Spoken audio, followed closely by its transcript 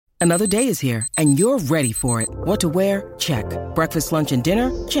Another day is here, and you're ready for it. What to wear? Check. Breakfast, lunch, and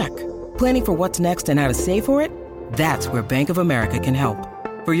dinner? Check. Planning for what's next and how to save for it? That's where Bank of America can help.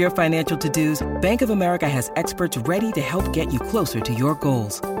 For your financial to-dos, Bank of America has experts ready to help get you closer to your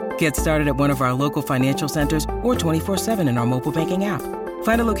goals. Get started at one of our local financial centers or 24/7 in our mobile banking app.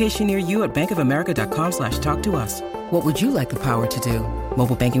 Find a location near you at bankofamerica.com/talktous. What would you like the power to do?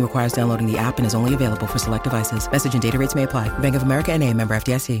 Mobile banking requires downloading the app and is only available for select devices. Message and data rates may apply. Bank of America N.A., member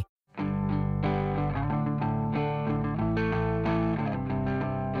FDIC.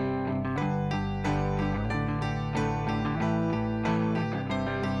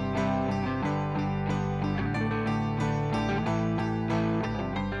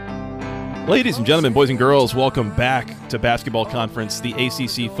 Ladies and gentlemen, boys and girls, welcome back to Basketball Conference, the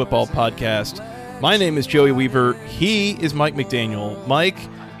ACC Football Podcast. My name is Joey Weaver. He is Mike McDaniel. Mike,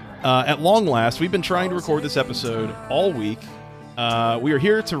 at long last, we've been trying to record this episode all week. We are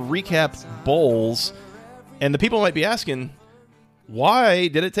here to recap bowls, and the people might be asking, why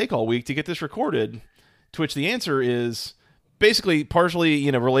did it take all week to get this recorded? To which the answer is basically partially,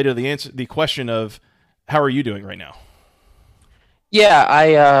 related to the question of how are you doing right now?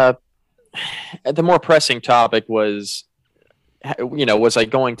 Yeah, the more pressing topic was, was I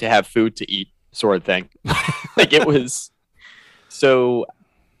going to have food to eat, sort of thing. Like it was. So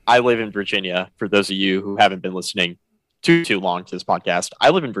I live in Virginia. For those of you who haven't been listening too long to this podcast, I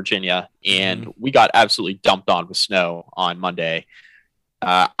live in Virginia, and we got absolutely dumped on with snow on Monday.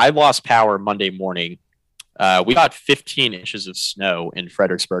 I lost power Monday morning. We got 15 inches of snow in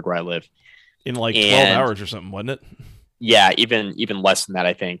Fredericksburg, where I live. In 12 hours or something, wasn't it? Yeah, even less than that,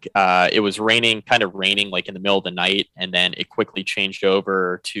 I think. It was raining like in the middle of the night, and then it quickly changed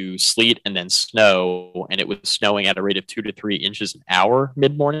over to sleet and then snow, and it was snowing at a rate of 2 to 3 inches an hour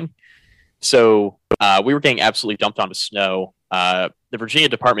mid-morning. So we were getting absolutely dumped onto snow. The Virginia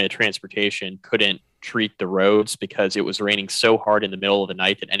Department of Transportation couldn't treat the roads because it was raining so hard in the middle of the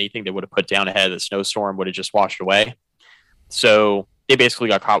night that anything they would have put down ahead of the snowstorm would have just washed away. So they basically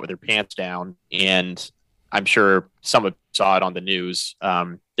got caught with their pants down, and I'm sure some of you saw it on the news.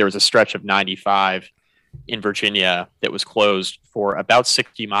 There was a stretch of 95 in Virginia that was closed for about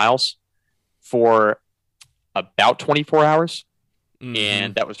 60 miles for about 24 hours. Mm-hmm.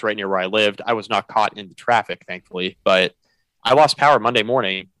 And that was right near where I lived. I was not caught in the traffic, thankfully, but I lost power Monday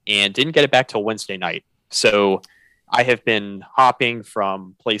morning and didn't get it back till Wednesday night. So I have been hopping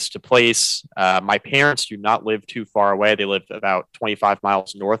from place to place. My parents do not live too far away. They live about 25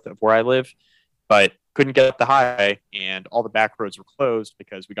 miles north of where I live, but couldn't get up the highway, and all the back roads were closed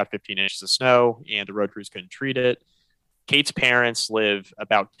because we got 15 inches of snow and the road crews couldn't treat it. Kate's parents live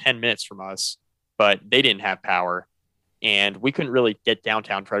about 10 minutes from us, but they didn't have power, and we couldn't really get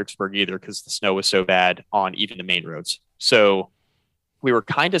downtown Fredericksburg either because the snow was so bad on even the main roads. So we were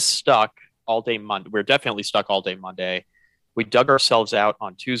kind of stuck all day Monday. We were definitely stuck all day Monday. We dug ourselves out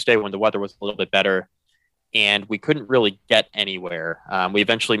on Tuesday when the weather was a little bit better, and we couldn't really get anywhere. We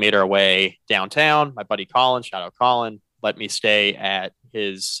eventually made our way downtown. My buddy Colin, shout out Colin, let me stay at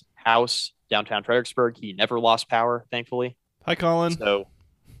his house downtown Fredericksburg. He never lost power, thankfully. Hi, Colin. So,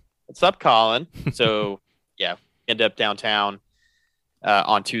 what's up, Colin? So, yeah, ended up downtown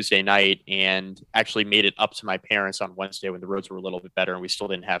on Tuesday night and actually made it up to my parents on Wednesday when the roads were a little bit better and we still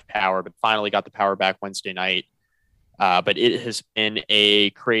didn't have power, but finally got the power back Wednesday night. But it has been a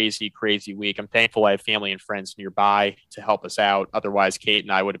crazy, crazy week. I'm thankful I have family and friends nearby to help us out. Otherwise, Kate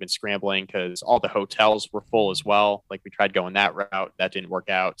and I would have been scrambling because all the hotels were full as well. Like we tried going that route. That didn't work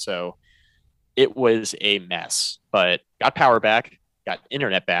out. So it was a mess, but got power back, got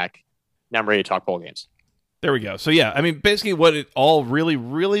internet back. Now I'm ready to talk bowl games. There we go. So, yeah, I mean, basically what it all really,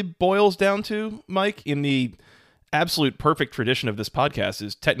 really boils down to, Mike, in the absolute perfect tradition of this podcast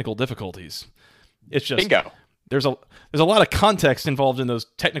is technical difficulties. It's just... Bingo. There's a lot of context involved in those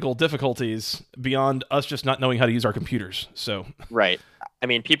technical difficulties beyond us just not knowing how to use our computers. So right. I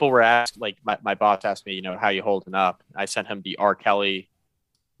mean, people were asked, like my boss asked me, how you holding up? I sent him the R. Kelly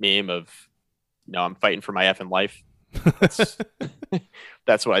meme of, I'm fighting for my effing life.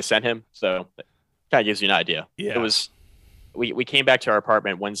 That's what I sent him. So that kind of gives you an idea. Yeah. It was. We came back to our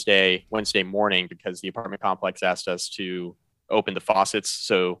apartment Wednesday morning because the apartment complex asked us to open the faucets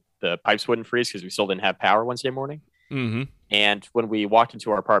so the pipes wouldn't freeze because we still didn't have power Wednesday morning. Mm-hmm. And when we walked into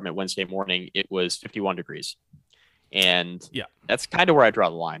our apartment Wednesday morning, it was 51 degrees. And that's kind of where I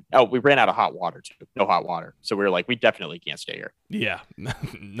draw the line. Oh, we ran out of hot water too. No hot water. So we were like, we definitely can't stay here. Yeah.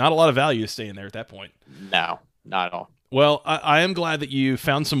 Not a lot of value staying there at that point. No, not at all. Well, I am glad that you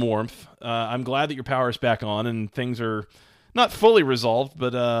found some warmth. I'm glad that your power is back on and things are not fully resolved,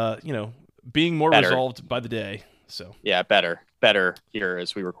 but, being more better. Resolved by the day. So yeah, better here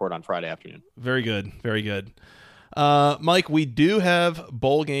as we record on Friday afternoon. Very good. Very good. Mike, we do have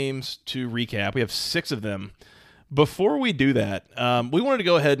bowl games to recap. We have 6 of them. Before we do that, we wanted to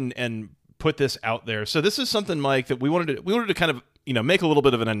go ahead and put this out there. So this is something, Mike, that we wanted to kind of, make a little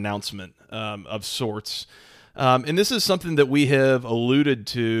bit of an announcement of sorts. And this is something that we have alluded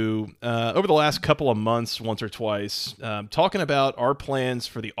to over the last couple of months, once or twice, talking about our plans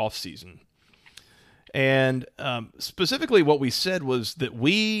for the off season. And specifically what we said was that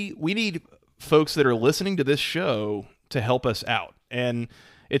we need folks that are listening to this show to help us out. And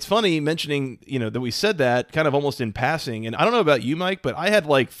it's funny mentioning, that we said that kind of almost in passing. And I don't know about you, Mike, but I had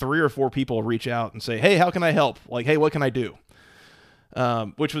like 3 or 4 people reach out and say, hey, how can I help? Like, hey, what can I do?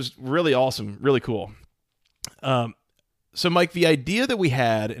 Which was really awesome, really cool. So Mike, the idea that we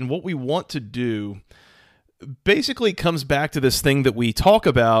had and what we want to do basically comes back to this thing that we talk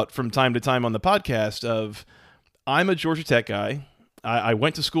about from time to time on the podcast of, I'm a Georgia Tech guy. I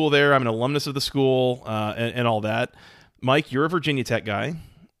went to school there. I'm an alumnus of the school, and all that. Mike, you're a Virginia Tech guy.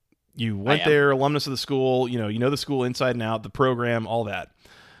 You went there, alumnus of the school, you know the school inside and out, the program, all that.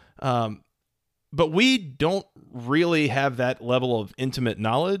 But we don't really have that level of intimate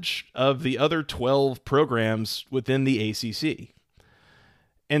knowledge of the other 12 programs within the ACC.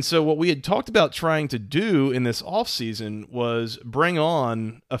 And so what we had talked about trying to do in this offseason was bring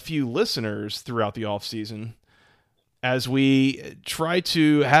on a few listeners throughout the offseason as we try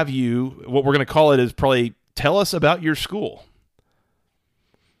to have you, what we're going to call it is probably tell us about your school.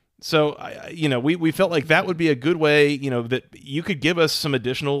 So, we felt like that would be a good way, that you could give us some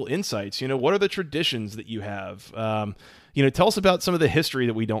additional insights. What are the traditions that you have? Tell us about some of the history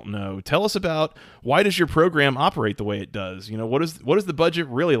that we don't know. Tell us about why does your program operate the way it does? What is the budget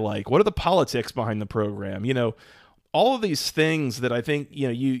really like? What are the politics behind the program? All of these things that I think,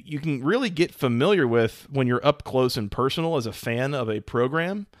 you can really get familiar with when you're up close and personal as a fan of a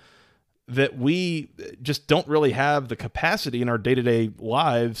program that we just don't really have the capacity in our day-to-day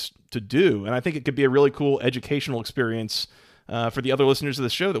lives to do. And I think it could be a really cool educational experience for the other listeners of the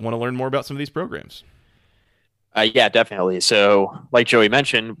show that want to learn more about some of these programs. Yeah, definitely. So like Joey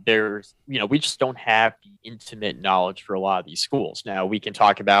mentioned, we just don't have the intimate knowledge for a lot of these schools. Now we can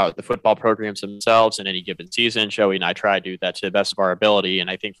talk about the football programs themselves in any given season. Joey and I try to do that to the best of our ability. And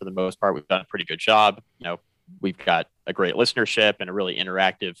I think for the most part, we've done a pretty good job. We've got a great listenership and a really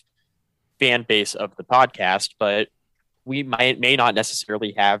interactive fan base of the podcast, but we may not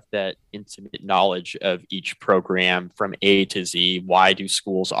necessarily have that intimate knowledge of each program from A to Z. Why do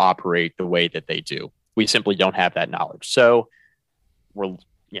schools operate the way that they do? We simply don't have that knowledge. So we're,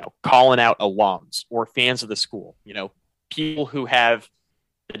 calling out alums or fans of the school, people who have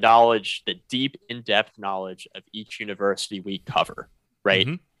the knowledge, the deep in-depth knowledge of each university we cover, right?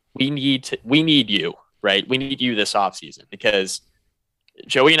 Mm-hmm. We need you, right? We need you this offseason because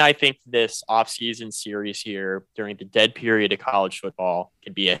Joey and I think this offseason series here during the dead period of college football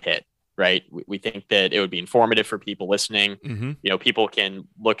can be a hit, right? We think that it would be informative for people listening. Mm-hmm. People can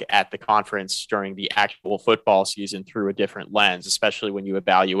look at the conference during the actual football season through a different lens, especially when you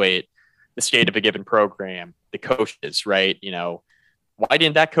evaluate the state of a given program, the coaches, right? Why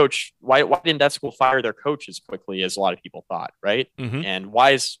didn't that school fire their coach as quickly as a lot of people thought, right? Mm-hmm. And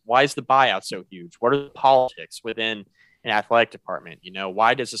why is the buyout so huge? What are the politics within an athletic department?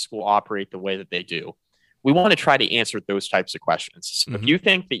 Why does the school operate the way that they do? We want to try to answer those types of questions. So if you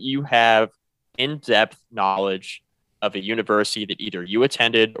think that you have in-depth knowledge of a university that either you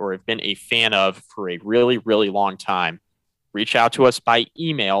attended or have been a fan of for a really, really long time, reach out to us by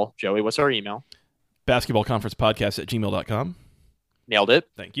email. Joey, what's our email? basketballconferencepodcast@gmail.com. Nailed it.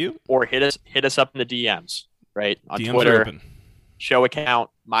 Thank you. Or hit us up in the DMs, right? On DMs Twitter, show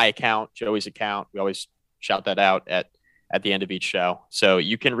account, my account, Joey's account. We always shout that out at the end of each show. So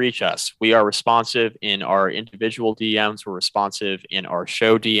you can reach us. We are responsive in our individual DMs. We're responsive in our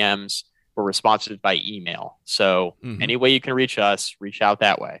show DMs. We're responsive by email. So any way you can reach us, reach out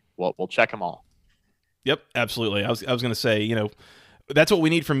that way. We'll check them all. Yep, absolutely. I was going to say, that's what we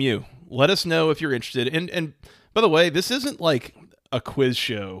need from you. Let us know if you're interested. And by the way, this isn't like a quiz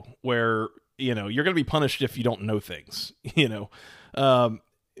show where, you're going to be punished if you don't know things,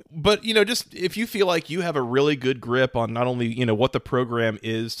 But, just if you feel like you have a really good grip on not only, what the program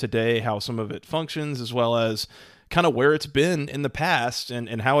is today, how some of it functions, as well as kind of where it's been in the past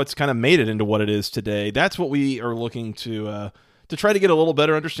and how it's kind of made it into what it is today, that's what we are looking to try to get a little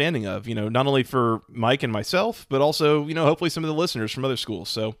better understanding of, not only for Mike and myself, but also, hopefully some of the listeners from other schools.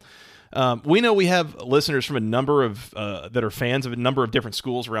 So we know we have listeners from a number of that are fans of a number of different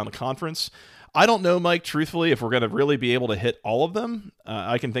schools around the conference. I don't know, Mike, truthfully, if we're going to really be able to hit all of them.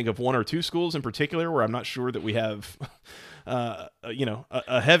 I can think of one or two schools in particular where I'm not sure that we have, a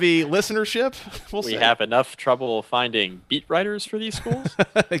heavy listenership. We have enough trouble finding beat writers for these schools.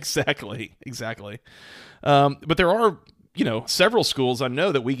 Exactly. But there are, several schools I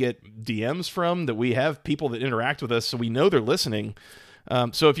know that we get DMs from, that we have people that interact with us, so we know they're listening.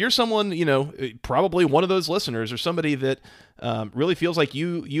 So if you're someone, probably one of those listeners or somebody that really feels like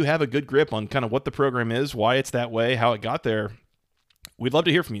you have a good grip on kind of what the program is, why it's that way, how it got there, we'd love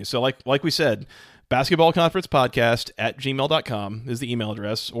to hear from you. So like we said, basketballconferencepodcast@gmail.com is the email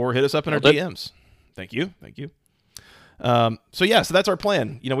address, or hit us up in our DMs. Thank you. So that's our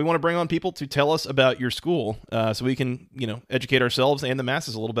plan. We want to bring on people to tell us about your school, so we can, educate ourselves and the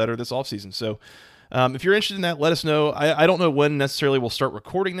masses a little better this offseason. So if you're interested in that, let us know. I don't know when necessarily we'll start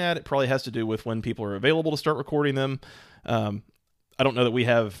recording that. It probably has to do with when people are available to start recording them. I don't know that we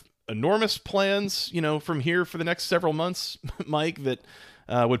have enormous plans, from here for the next several months, Mike, that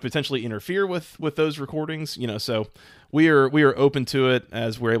would potentially interfere with those recordings. So we are open to it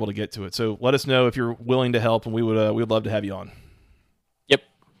as we're able to get to it. So let us know if you're willing to help, and we'd love to have you on. Yep.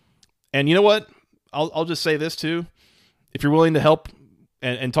 And you know what? I'll just say this too. If you're willing to help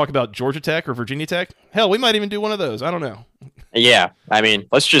and talk about Georgia Tech or Virginia Tech, hell, we might even do one of those. I don't know. Yeah. I mean,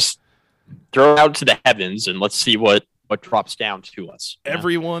 let's just throw it out to the heavens and let's see what drops down to us.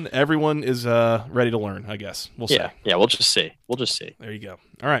 Everyone is ready to learn, I guess. We'll see. Yeah, we'll just see. There you go.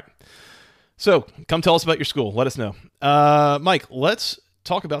 All right. So come tell us about your school. Let us know. Mike, let's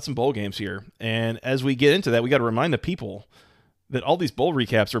talk about some bowl games here. And as we get into that, we got to remind the people that all these bowl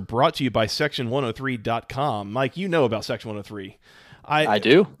recaps are brought to you by Section103.com. Mike, you know about Section 103. I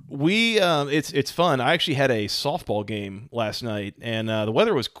do. It's fun. I actually had a softball game last night, and the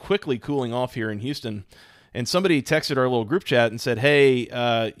weather was quickly cooling off here in Houston. And somebody texted our little group chat and said, "Hey,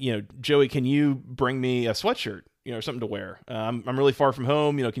 Joey, can you bring me a sweatshirt, something to wear? I'm really far from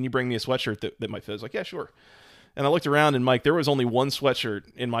home. Can you bring me a sweatshirt that might fit?" I was like, "Yeah, sure." And I looked around, and Mike, there was only one sweatshirt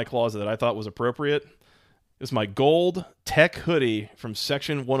in my closet that I thought was appropriate. It's my gold tech hoodie from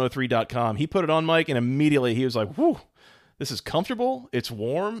Section103.com. He put it on, Mike, and immediately he was like, "Whew, this is comfortable. It's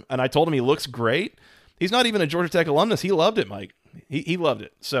warm." And I told him he looks great. He's not even a Georgia Tech alumnus. He loved it, Mike. He loved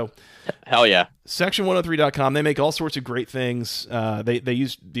it. So, hell yeah. Section103.com. They make all sorts of great things. They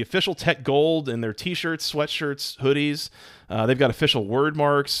use the official Tech Gold in their T-shirts, sweatshirts, hoodies. They've got official word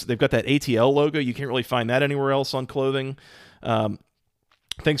marks. They've got that ATL logo. You can't really find that anywhere else on clothing.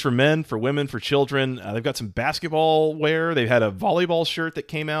 Things for men, for women, for children. They've got some basketball wear. They've had a volleyball shirt that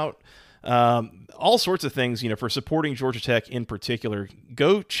came out. All sorts of things, for supporting Georgia Tech in particular.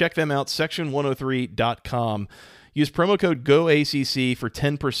 Go check them out, Section103.com. Use promo code GOACC for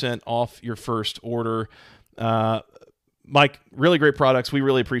 10% off your first order. Mike, really great products. We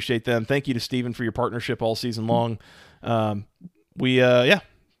really appreciate them. Thank you to Steven for your partnership all season long. Good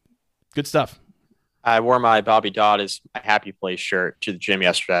stuff. I wore my Bobby Dodd as a Happy Place shirt to the gym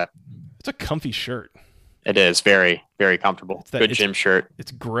yesterday. It's a comfy shirt. It is very, very comfortable. Good gym shirt.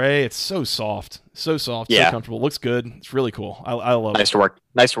 It's gray. It's so soft. So soft. Yeah. So comfortable. Looks good. It's really cool. I love it. Nice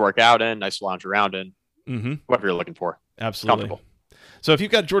to work out in. Nice to lounge around in. Mm-hmm. Whatever you're looking for. Absolutely. Comfortable. So if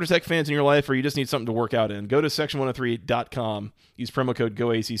you've got Georgia Tech fans in your life, or you just need something to work out in, go to Section103.com. Use promo code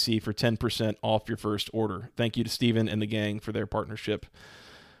GOACC for 10% off your first order. Thank you to Steven and the gang for their partnership.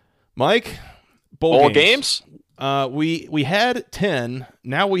 Mike, bowl games. We had 10.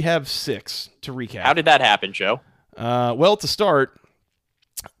 Now we have 6 to recap. How did that happen, Joe? Well, to start,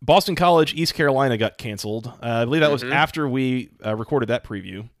 Boston College, East Carolina got canceled. I believe that was after we recorded that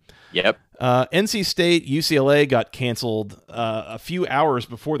preview. Yep. NC State, UCLA got canceled a few hours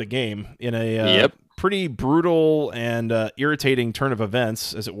before the game in a pretty brutal and irritating turn of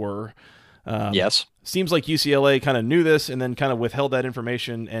events, as it were. Yes. Seems like UCLA kind of knew this and then kind of withheld that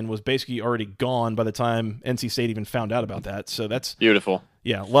information and was basically already gone by the time NC State even found out about that. So that's beautiful.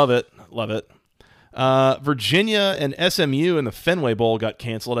 Yeah, love it. Virginia and SMU in the Fenway Bowl got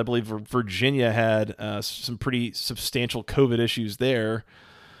canceled. I believe Virginia had some pretty substantial COVID issues there.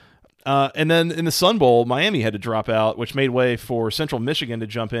 And then in the Sun Bowl, Miami had to drop out, which made way for Central Michigan to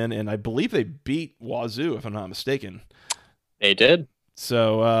jump in, and I believe they beat Wazoo, if I'm not mistaken. They did.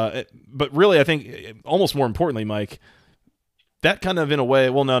 So, but really, I think almost more importantly, Mike, that kind of in a way,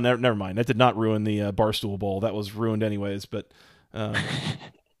 well, no, never mind. That did not ruin the Barstool Bowl. That was ruined anyways, but, turns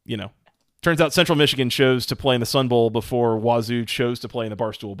out Central Michigan chose to play in the Sun Bowl before Wazoo chose to play in the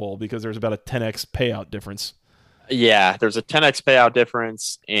Barstool Bowl because there's about a 10x payout difference. Yeah, there's a 10x payout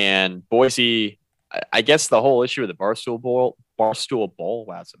difference, and Boise, I guess the whole issue with the Barstool Bowl, wow,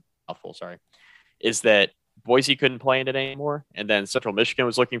 it's a mouthful, sorry, is that Boise couldn't play in it anymore. And then Central Michigan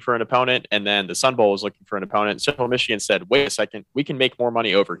was looking for an opponent. And then the Sun Bowl was looking for an opponent. Central Michigan said, wait a second, we can make more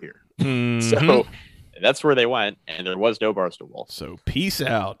money over here. Mm-hmm. So that's where they went. And there was no Barstool Bowl. So peace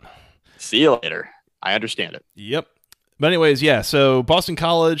out. See you later. I understand it. Yep. But anyways, yeah, so Boston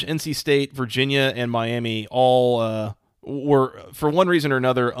College, NC State, Virginia, and Miami all were, for one reason or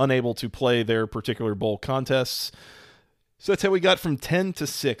another, unable to play their particular bowl contests. So that's how we got from 10 to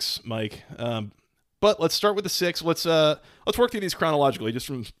 6, Mike. But let's start with the 6. Let's work through these chronologically, just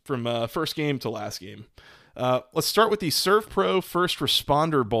from first game to last game. Let's start with the ServPro First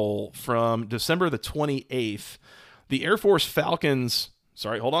Responder Bowl from December the 28th. The Air Force Falcons.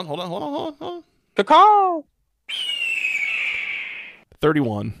 Sorry, hold on. Caw.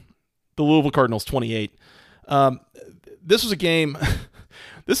 31. The Louisville Cardinals 28. This was a game.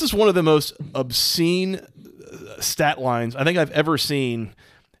 This is one of the most obscene stat lines I think I've ever seen.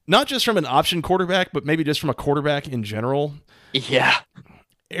 Not just from an option quarterback, but maybe just from a quarterback in general. Yeah.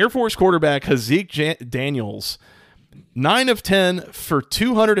 Air Force quarterback Hazik Daniels, 9 of 10 for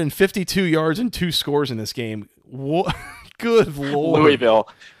 252 yards and 2 scores in this game. What? Good Lord. Louisville.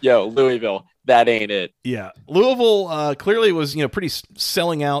 That ain't it. Yeah. Louisville clearly was, pretty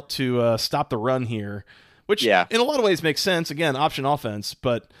selling out to stop the run here, which in a lot of ways makes sense. Again, option offense,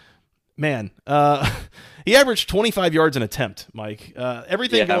 but man, he averaged 25 yards an attempt, Mike.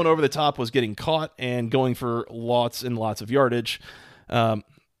 Everything going over the top was getting caught and going for lots and lots of yardage.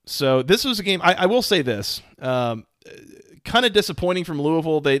 So this was a game, I will say this, kind of disappointing from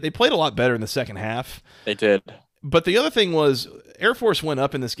Louisville. They played a lot better in the second half. They did. But the other thing was Air Force went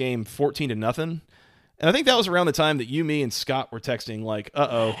up in this game 14-0. And I think that was around the time that you, me, and Scott were texting like,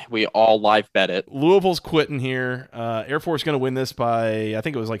 uh-oh. We all live bet it. Louisville's quitting here. Air Force going to win this by, I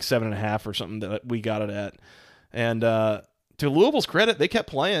think it was like 7.5 or something that we got it at. And to Louisville's credit, they kept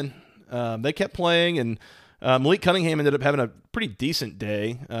playing. And Malik Cunningham ended up having a pretty decent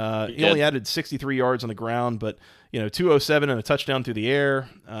day. He only added 63 yards on the ground, but 207 and a touchdown through the air,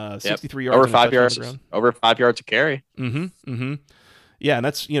 63 yards over and 5 yards, on the ground. over 5 yards to carry. Mm-hmm. Yeah, and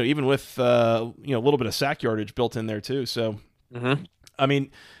that's even with a little bit of sack yardage built in there too. So, I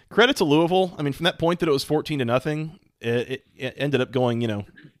mean, credit to Louisville. I mean, from that point that it was 14-0, it ended up going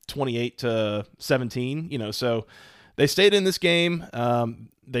 28-17. So they stayed in this game.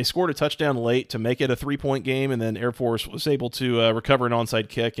 They scored a touchdown late to make it a 3-point game, and then Air Force was able to recover an onside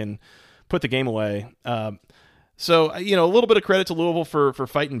kick and put the game away. So, a little bit of credit to Louisville for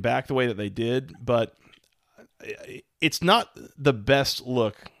fighting back the way that they did, but it's not the best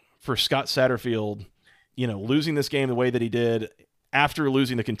look for Scott Satterfield, losing this game the way that he did after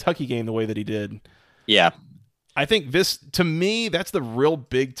losing the Kentucky game the way that he did. Yeah. I think this, to me, that's the real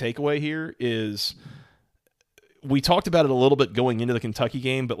big takeaway here is we talked about it a little bit going into the Kentucky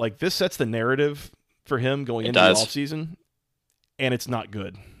game, but like this sets the narrative for him going into the offseason, and it's not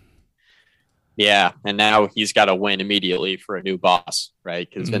good. Yeah, and now he's got to win immediately for a new boss, right?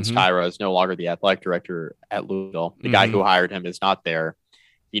 Because Vince Tyra is no longer the athletic director at Louisville. The guy who hired him is not there.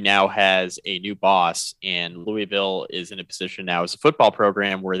 He now has a new boss, and Louisville is in a position now as a football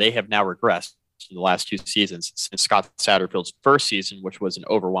program where they have now regressed in the last 2 seasons since Scott Satterfield's first season, which was an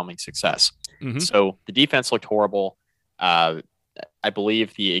overwhelming success. So the defense looked horrible. I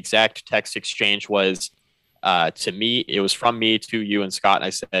believe the exact text exchange was, to me, it was from me to you and Scott. And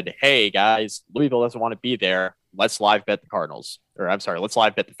I said, hey guys, Louisville doesn't want to be there. Let's live bet the Cardinals, let's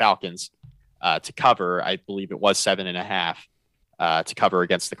live bet the Falcons to cover. I believe it was 7.5 to cover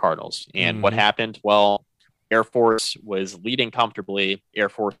against the Cardinals. And what happened? Well, Air Force was leading comfortably. Air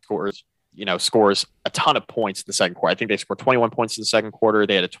Force scores a ton of points in the second quarter. I think they scored 21 points in the second quarter.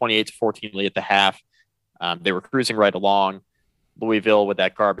 They had a 28-14 lead at the half. They were cruising right along. Louisville, with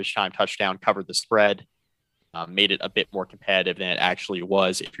that garbage time touchdown, covered the spread. Made it a bit more competitive than it actually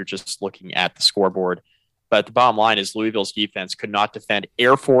was if you're just looking at the scoreboard. But the bottom line is Louisville's defense could not defend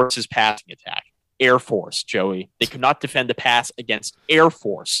Air Force's passing attack. Air Force, Joey. They could not defend the pass against Air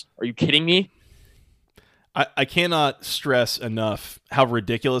Force. Are you kidding me? I cannot stress enough how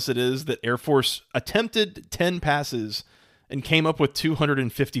ridiculous it is that Air Force attempted 10 passes and came up with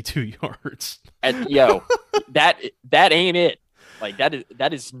 252 yards. And that ain't it. Like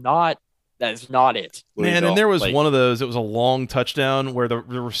that is not it. Louisville. Man, and there was one of those. It was a long touchdown where the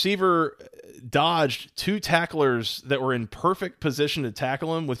receiver dodged 2 tacklers that were in perfect position to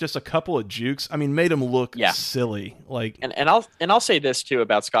tackle him with just a couple of jukes. I mean, made him look silly. And I'll say this too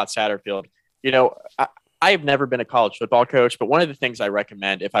about Scott Satterfield. I have never been a college football coach, but one of the things I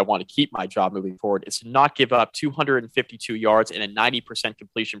recommend if I want to keep my job moving forward is to not give up 252 yards and a 90%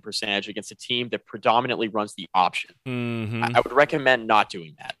 completion percentage against a team that predominantly runs the option. I would recommend not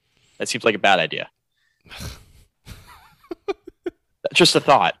doing that. That seems like a bad idea. Just a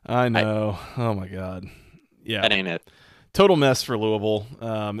thought. I know. Oh my God. Yeah. That ain't it. Total mess for Louisville.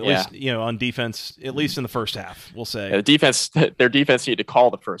 At least, on defense, at least in the first half, we'll say. Yeah, their defense needed to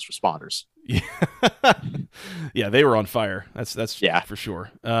call the first responders. Yeah. Yeah, they were on fire. That's for sure.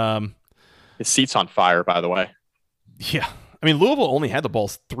 His seat's on fire, by the way. Yeah. I mean, Louisville only had the ball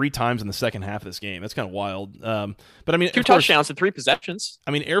 3 times in the second half of this game. That's kind of wild. But I mean, 2 touchdowns and 3 possessions.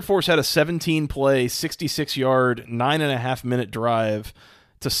 I mean, Air Force had a 17-play, 66-yard, 9.5-minute drive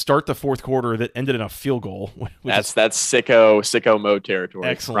to start the fourth quarter that ended in a field goal. That's sicko mode territory.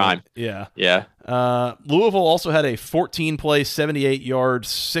 Excellent. Prime. Yeah. Louisville also had a 14-play, 78-yard,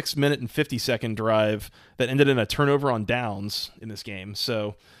 6-minute and 50-second drive that ended in a turnover on downs in this game.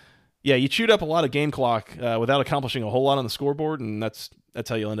 So, yeah, you chewed up a lot of game clock without accomplishing a whole lot on the scoreboard, and that's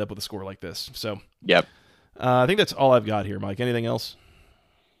how you'll end up with a score like this. So, yep. I think that's all I've got here, Mike. Anything else?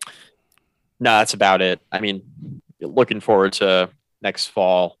 No, that's about it. I mean, looking forward to next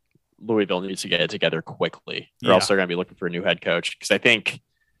fall. Louisville needs to get it together quickly, or else they're going to be looking for a new head coach. Because I think,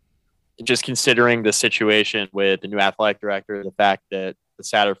 just considering the situation with the new athletic director, the fact that the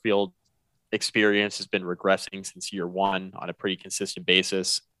Satterfield experience has been regressing since year 1 on a pretty consistent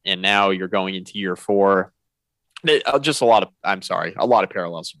basis, and now you're going into year 4. Just a lot of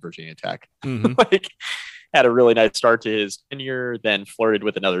parallels to Virginia Tech. Mm-hmm. Had a really nice start to his tenure, then flirted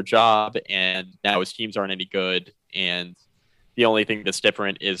with another job, and now his teams aren't any good. And the only thing that's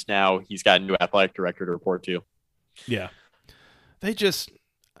different is now he's got a new athletic director to report to. Yeah. They just,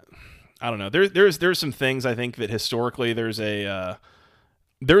 I don't know. There's some things I think that historically there's a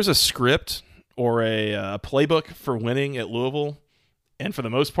script or a playbook for winning at Louisville, and for the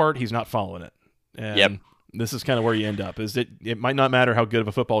most part, he's not following it. And this is kind of where you end up. Is it might not matter how good of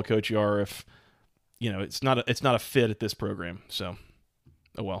a football coach you are if it's not a fit at this program. So,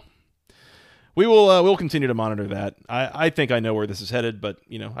 oh well. We'll continue to monitor that. I think I know where this is headed, but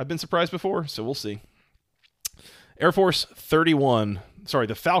I've been surprised before, so we'll see. Air Force 31. Sorry,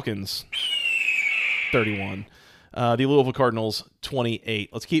 the Falcons 31. The Louisville Cardinals 28.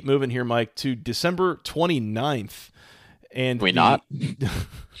 Let's keep moving here, Mike, to December 29th. And not?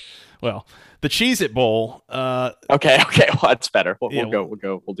 Well, the Cheez-It Bowl. Okay. Well, that's better. We'll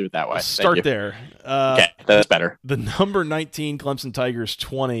do it that way. Start there. Okay, that's better. The number 19 Clemson Tigers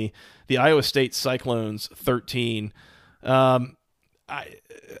 20. The Iowa State Cyclones 13.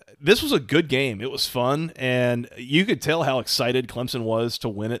 This was a good game. It was fun, and you could tell how excited Clemson was to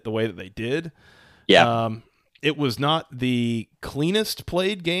win it the way that they did. Yeah. It was not the cleanest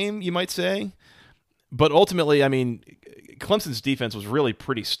played game, you might say, but ultimately, I mean, Clemson's defense was really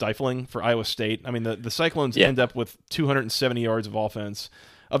pretty stifling for Iowa State. I mean, the Cyclones end up with 270 yards of offense.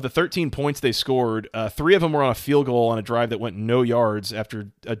 Of the 13 points they scored, 3 of them were on a field goal on a drive that went no yards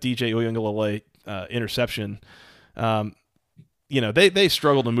after a DJ Uyunglele interception. They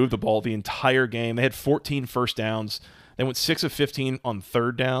struggled to move the ball the entire game. They had 14 first downs. They went 6 of 15 on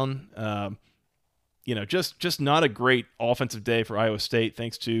third down. Just not a great offensive day for Iowa State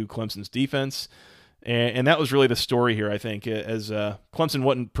thanks to Clemson's defense. And that was really the story here, I think, as Clemson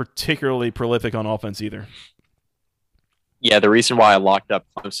wasn't particularly prolific on offense either. Yeah, the reason why I locked up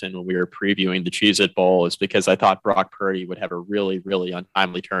Clemson when we were previewing the Cheez-It Bowl is because I thought Brock Purdy would have a really, really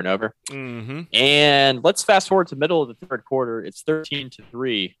untimely turnover. Mm-hmm. And let's fast forward to the middle of the third quarter. It's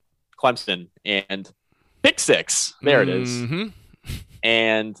 13-3 Clemson and pick 6. There it is. Mm-hmm.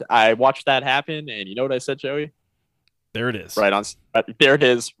 And I watched that happen, and you know what I said, Joey? There it is. There it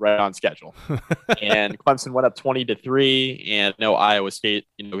is, right on schedule. And Clemson went up 20-3, and Iowa State,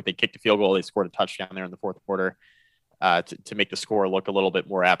 they kicked a field goal. They scored a touchdown there in the fourth quarter to make the score look a little bit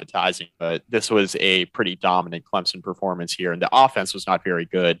more appetizing. But this was a pretty dominant Clemson performance here, and the offense was not very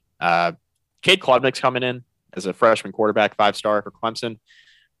good. Cade Klubnik's coming in as a freshman quarterback, 5-star for Clemson.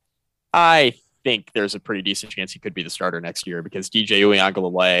 I think there's a pretty decent chance he could be the starter next year because DJ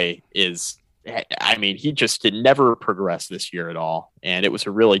Uyunglele he just never progress this year at all. And it was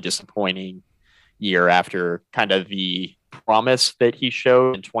a really disappointing year after kind of the promise that he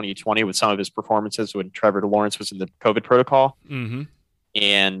showed in 2020 with some of his performances when Trevor Lawrence was in the COVID protocol. Mm-hmm.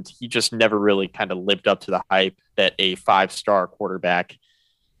 And he just never really kind of lived up to the hype that a 5-star quarterback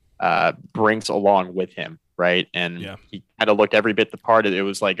brings along with him. Right. And he kind of looked every bit the part. It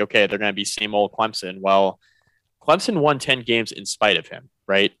was like, okay, they're going to be same old Clemson. Well, Clemson won 10 games in spite of him.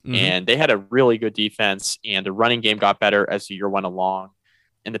 Right. Mm-hmm. And they had a really good defense, and the running game got better as the year went along.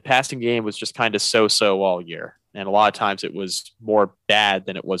 And the passing game was just kind of so all year. And a lot of times it was more bad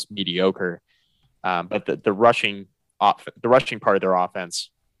than it was mediocre. But the rushing part of their offense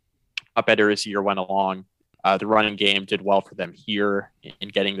got better as the year went along. The running game did well for them here in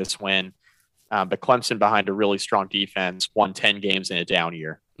getting this win. but Clemson behind a really strong defense won 10 games in a down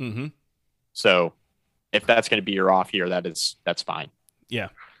year. Mm-hmm. So if that's going to be your off year, that's fine. Yeah.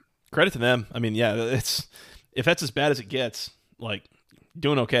 Credit to them. I mean, yeah, if that's as bad as it gets, like,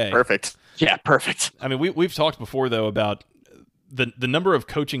 doing okay. Perfect. Yeah, perfect. I mean, we've talked before, though, about the number of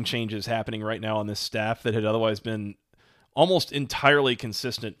coaching changes happening right now on this staff that had otherwise been almost entirely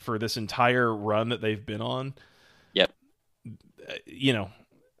consistent for this entire run that they've been on. Yep.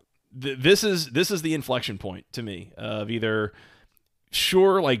 This is the inflection point to me of either,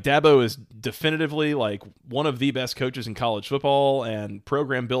 sure, like Dabo is definitively like one of the best coaches in college football and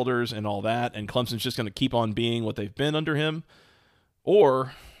program builders and all that, and Clemson's just going to keep on being what they've been under him,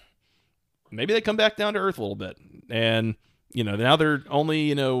 or maybe they come back down to earth a little bit and now they're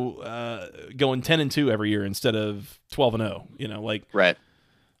only going 10-2 every year instead of 12-0. Right.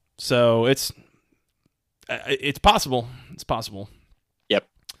 So it's possible. It's possible. Yep.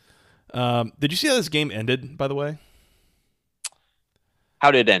 Did you see how this game ended, by the way? How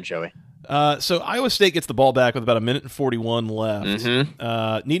did it end, Joey? So Iowa State gets the ball back with about 1:41 left.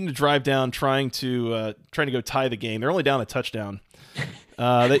 Mm-hmm. Needing to drive down, trying to go tie the game. They're only down a touchdown.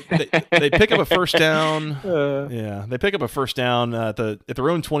 They pick up a first down. They pick up a first down at their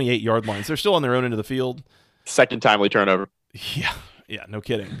own 28-yard line. So they're still on their own end of the field. Second timely turnover. Yeah, no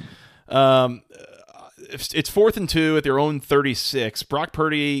kidding. It's 4th and 2 at their own 36. Brock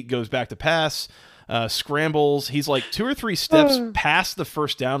Purdy goes back to pass, scrambles. He's like 2 or 3 steps past the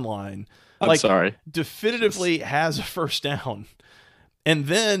first down line. I'm sorry. Definitively has a first down. And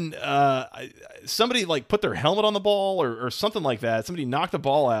then somebody put their helmet on the ball or something like that. Somebody knocked the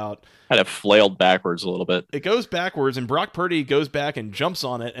ball out. Kind of flailed backwards a little bit. It goes backwards, and Brock Purdy goes back and jumps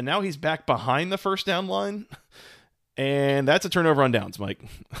on it, and now he's back behind the first down line. And that's a turnover on downs, Mike.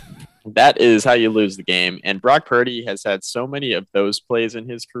 That is how you lose the game. And Brock Purdy has had so many of those plays in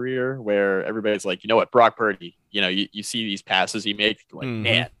his career where everybody's like, you know what, Brock Purdy, you see these passes he makes, like,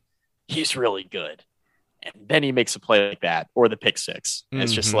 man, he's really good. And then he makes a play like that, or the pick six. And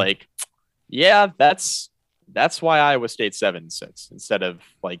it's just like, yeah, that's why Iowa State's 7-6 instead of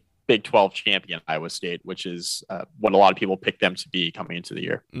like Big 12 champion Iowa State, which is what a lot of people picked them to be coming into the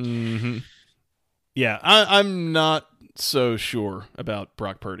year. Mm-hmm. Yeah, I'm not so sure about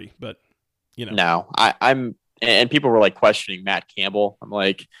Brock Purdy, but No, I'm, and people were like questioning Matt Campbell. I'm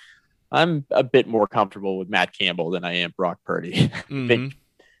like, I'm a bit more comfortable with Matt Campbell than I am Brock Purdy. I think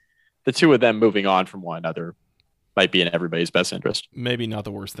the two of them moving on from one another might be in everybody's best interest. Maybe not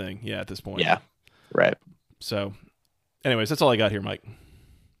the worst thing. Yeah, at this point. Yeah, right. So, anyways, that's all I got here, Mike.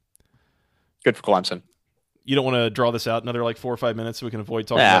 Good for Clemson. You don't want to draw this out another 4 or 5 minutes so we can avoid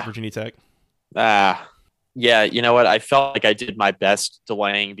talking about Virginia Tech? Yeah, you know what? I felt like I did my best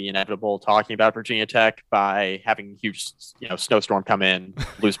delaying the inevitable talking about Virginia Tech by having huge, snowstorm come in,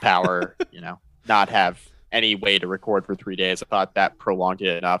 lose power, not have any way to record for 3 days. I thought that prolonged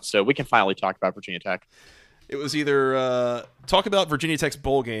it enough. So we can finally talk about Virginia Tech. It was either talk about Virginia Tech's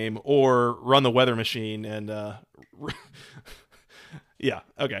bowl game or run the weather machine. And yeah,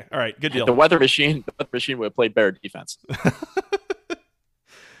 okay. All right, good deal. The weather machine would have played better defense.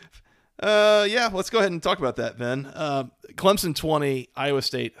 Yeah, let's go ahead and talk about that then. Clemson 20, Iowa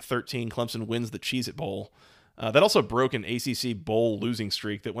State 13. Clemson wins the Cheez-It Bowl. That also broke an ACC bowl losing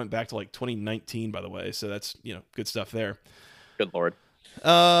streak that went back to 2019, by the way. So that's, good stuff there. Good Lord.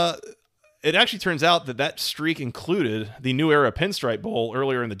 It actually turns out that streak included the New Era Pinstripe Bowl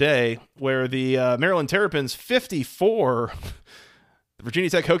earlier in the day, where the Maryland Terrapins 54, the Virginia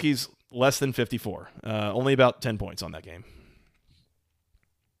Tech Hokies less than 54. Only about 10 points on that game.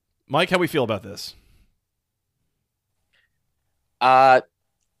 Mike, how we feel about this? I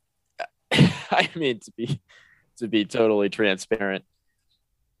mean, to be totally transparent,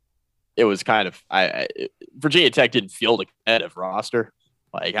 it was kind of Virginia Tech didn't field a competitive roster.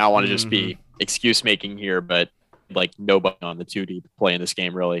 I don't want to just be excuse making here, but nobody on the 2D play in this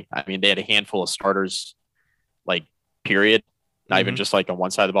game really. I mean, they had a handful of starters, period. Not even just on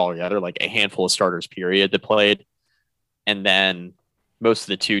one side of the ball or the other. A handful of starters, period, that played, and then most of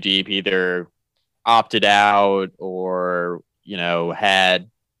the 2 deep either opted out or, had,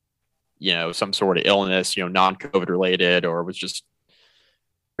 some sort of illness, non-COVID related, or was just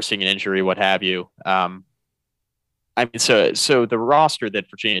nursing an injury, what have you. I mean, so the roster that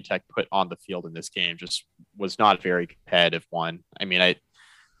Virginia Tech put on the field in this game just was not a very competitive one. I mean,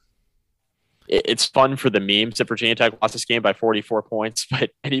 it's fun for the memes that Virginia Tech lost this game by 44 points, but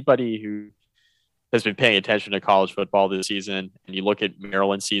anybody who has been paying attention to college football this season, and you look at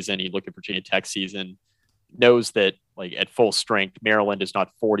Maryland season, you look at Virginia Tech season, knows that like at full strength, Maryland is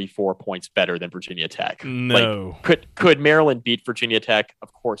not 44 points better than Virginia Tech. No. Like, could Maryland beat Virginia Tech?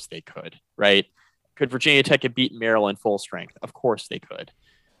 Of course they could, right? Could Virginia Tech have beaten Maryland full strength? Of course they could.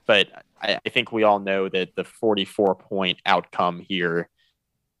 But I think we all know that the 44-point outcome here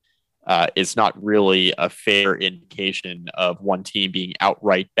is not really a fair indication of one team being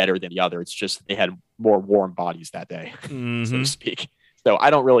outright better than the other. It's just they had more warm bodies that day, so to speak. So I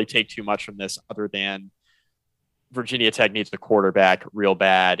don't really take too much from this other than Virginia Tech needs a quarterback real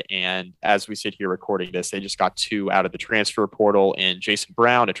bad. And as we sit here recording this, they just got 2 out of the transfer portal in Jason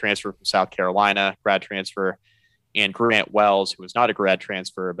Brown, a transfer from South Carolina, grad transfer, and Grant Wells, who was not a grad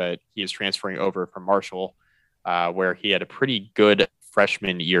transfer, but he is transferring over from Marshall, where he had a pretty good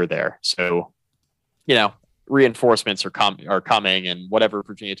freshman year there. So, reinforcements are coming, and whatever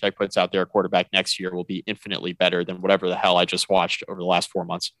Virginia Tech puts out their quarterback next year will be infinitely better than whatever the hell I just watched over the last 4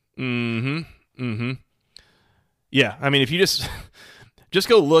 months. Yeah, I mean, if you just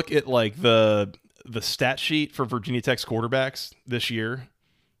go look at like the stat sheet for Virginia Tech's quarterbacks this year,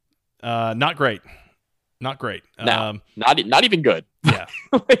 not great. No, not even good. Yeah,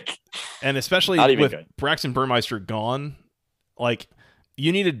 and especially with good. Braxton Burmeister gone, like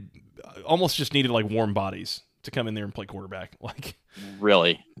you almost needed like warm bodies to come in there and play quarterback. Like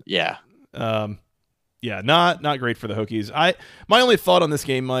really, yeah. Yeah, not great for the Hokies. My only thought on this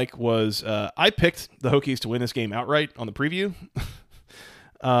game, Mike, was I picked the Hokies to win this game outright on the preview,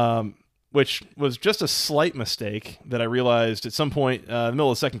 which was just a slight mistake that I realized at some point in the middle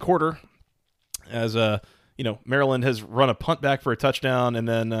of the second quarter, as Maryland has run a punt back for a touchdown, and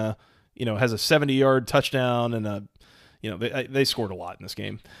then has a 70-yard touchdown, and they scored a lot in this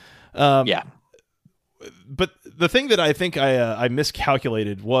game. Yeah. But the thing that I think I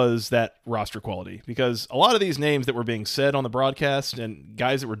miscalculated was that roster quality, because a lot of these names that were being said on the broadcast and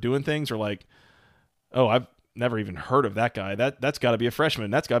guys that were doing things are like, oh, I've never even heard of that guy. That's got to be a freshman.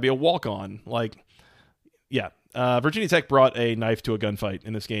 That's got to be a walk-on. Like, yeah. Virginia Tech brought a knife to a gunfight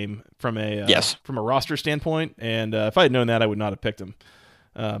in this game from a roster standpoint, and if I had known that, I would not have picked him.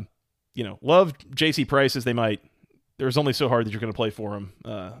 Love J.C. Price as they might. There's only so hard that you're going to play for him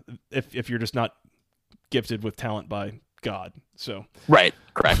if you're just not gifted with talent by God. So right,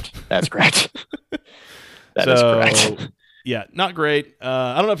 correct. That's correct. That is correct. Yeah, not great.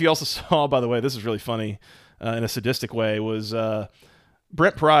 I don't know if you also saw, by the way, this is really funny in a sadistic way, was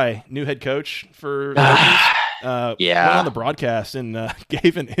Brent Pry, new head coach for the Hokies, went on the broadcast and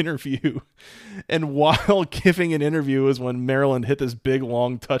gave an interview. And while giving an interview was when Maryland hit this big,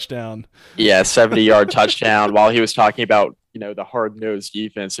 long touchdown. Yeah, 70-yard touchdown. While he was talking about the hard-nosed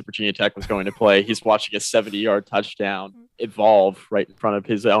defense that Virginia Tech was going to play, he's watching a 70-yard touchdown evolve right in front of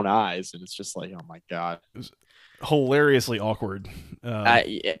his own eyes, and it's just like, oh my God. It was hilariously awkward.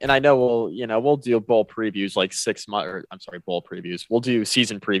 And I know we'll do bowl previews like 6 months. Bowl previews. We'll do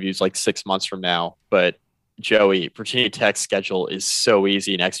season previews like 6 months from now. But Joey, Virginia Tech's schedule is so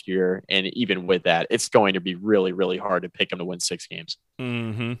easy next year, and even with that, it's going to be really, really hard to pick them to win 6 games.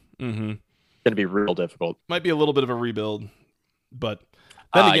 Mm-hmm. Mm-hmm. Going to be real difficult. Might be a little bit of a rebuild. But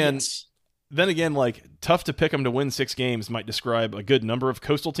then again, like tough to pick them to win 6 games might describe a good number of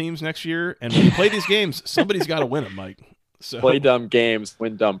coastal teams next year. And when you play these games, somebody's got to win them, Mike. So play dumb games,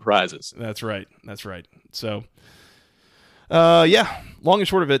 win dumb prizes. That's right. So, long and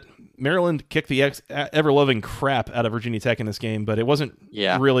short of it, Maryland kicked the ever-loving crap out of Virginia Tech in this game, but it wasn't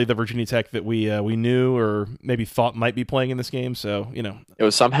really the Virginia Tech that we knew or maybe thought might be playing in this game. So, it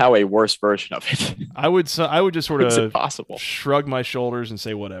was somehow a worse version of it. I would just sort of shrug my shoulders and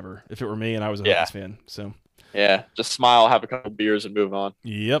say whatever if it were me and I was a Hokies fan. So, yeah, just smile, have a couple beers, and move on.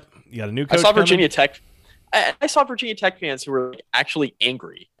 Yep, you got a new coach. I saw Virginia Tech. I saw Virginia Tech fans who were actually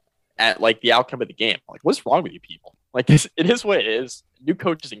angry at like the outcome of the game. Like, what's wrong with you people? Like, it is what it is. New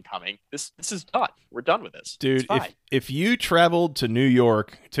coach is incoming. This is done. We're done with this. Dude, if you traveled to New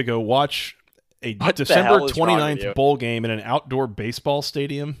York to go watch a December 29th bowl game in an outdoor baseball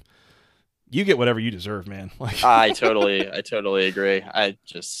stadium, you get whatever you deserve, man. Like, I totally agree. I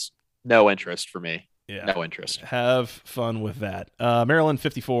just, no interest for me. Yeah. No interest. Have fun with that. Maryland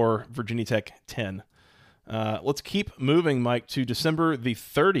 54, Virginia Tech 10. Let's keep moving, Mike, to December the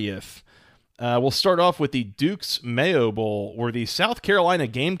 30th. We'll start off with the Duke's Mayo Bowl, where the South Carolina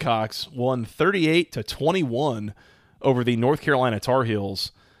Gamecocks won 38-21 over the North Carolina Tar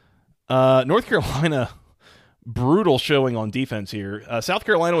Heels. North Carolina, brutal showing on defense here. South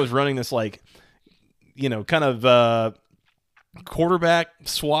Carolina was running this kind of quarterback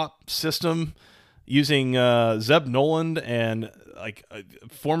swap system using Zeb Noland and like a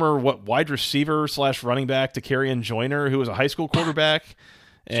former wide receiver / running back Takarian Joyner, who was a high school quarterback.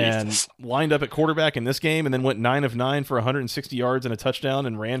 and lined up at quarterback in this game, and then went 9 of 9 for 160 yards and a touchdown,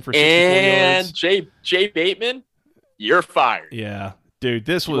 and ran for 64 yards. And Jay Bateman, you're fired. Yeah, dude,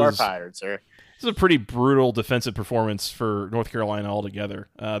 you are fired, sir. This is a pretty brutal defensive performance for North Carolina altogether.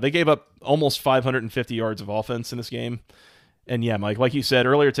 They gave up almost 550 yards of offense in this game. And yeah, Mike, like you said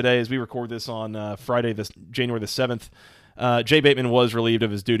earlier today, as we record this on Friday, January the 7th, Jay Bateman was relieved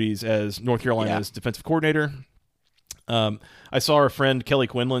of his duties as North Carolina's defensive coordinator. I saw our friend Kelly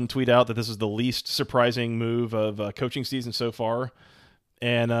Quinlan tweet out that this is the least surprising move of coaching season so far.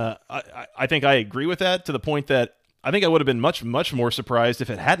 And I think I agree with that, to the point that I think I would have been much, much more surprised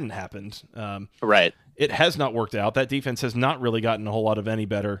if it hadn't happened. Right. It has not worked out. That defense has not really gotten a whole lot of any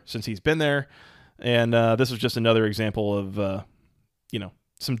better since he's been there. And this was just another example of,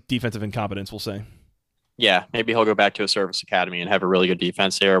 some defensive incompetence, we'll say. Yeah, maybe he'll go back to a service academy and have a really good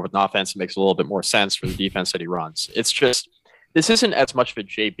defense there with an offense that makes a little bit more sense for the defense that he runs. It's just, this isn't as much of a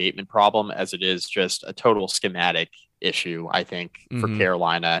Jay Bateman problem as it is just a total schematic issue, I think, for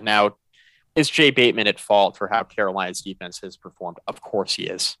Carolina. Now, is Jay Bateman at fault for how Carolina's defense has performed? Of course he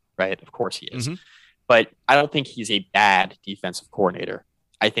is, right? Of course he is. But I don't think he's a bad defensive coordinator.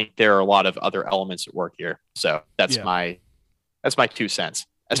 I think there are a lot of other elements at work here. So that's my 2 cents.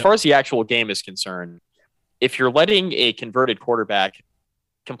 As far as the actual game is concerned, if you're letting a converted quarterback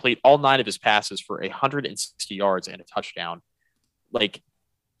complete all 9 of his passes for 160 yards and a touchdown, like,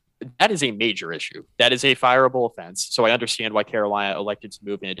 that is a major issue. That is a fireable offense. So I understand why Carolina elected to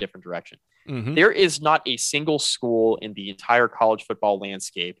move in a different direction. There is not a single school in the entire college football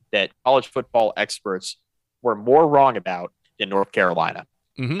landscape that college football experts were more wrong about than North Carolina.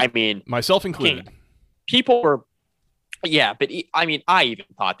 I mean, myself included. People were, but I even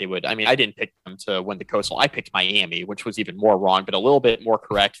thought they would. I mean, I didn't pick them to win the Coastal. I picked Miami, which was even more wrong, but a little bit more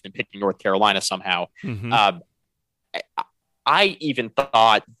correct than picking North Carolina somehow. I even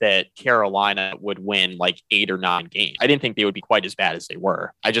thought that Carolina would win like 8 or 9 games. I didn't think they would be quite as bad as they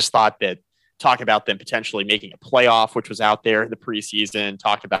were. I just thought that talk about them potentially making a playoff, which was out there in the preseason,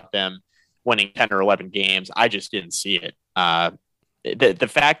 talked about them winning 10 or 11 games. I just didn't see it. The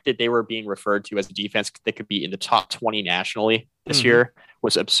fact that they were being referred to as a defense that could be in the top 20 nationally this year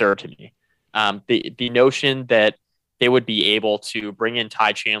was absurd to me. The notion that they would be able to bring in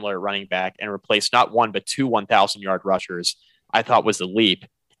Ty Chandler at running back and replace not one, but 2 1,000-yard rushers, I thought was a leap.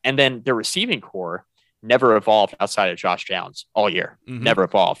 And then the receiving core never evolved outside of Josh Downs all year. Never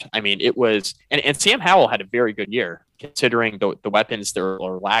evolved. I mean, it was, and Sam Howell had a very good year considering the weapons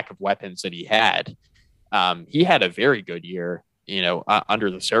or lack of weapons that he had. He had a very good year, under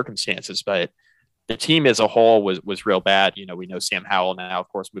the circumstances, but the team as a whole was real bad. We know Sam Howell now, of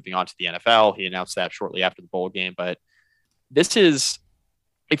course, moving on to the NFL. He announced that shortly after the bowl game, but this is,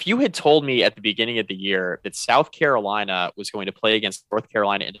 if you had told me at the beginning of the year that South Carolina was going to play against North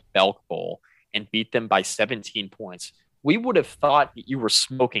Carolina in the Belk Bowl and beat them by 17 points, we would have thought that you were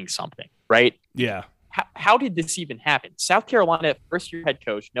smoking something, right? Yeah. How did this even happen? South Carolina, first-year head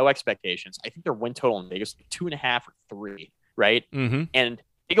coach, no expectations. I think their win total in Vegas was 2.5 or 3, right? And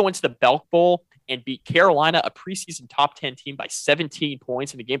they go into the Belk Bowl and beat Carolina, a preseason top 10 team, by 17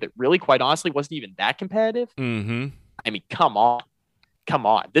 points in a game that really, quite honestly, wasn't even that competitive. I mean, come on.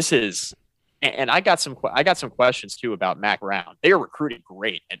 This is, and I got some questions too about Mac Brown. They are recruiting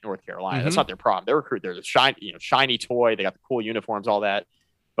great at North Carolina. That's not their problem. They're the shiny toy. They got the cool uniforms, all that,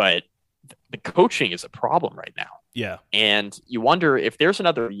 but the coaching is a problem right now. Yeah. And you wonder if there's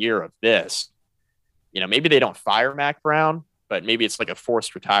another year of this, maybe they don't fire Mac Brown, but maybe it's like a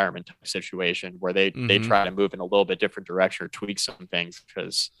forced retirement type situation where they try to move in a little bit different direction or tweak some things,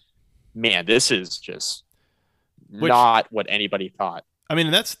 because man, this is just not what anybody thought. I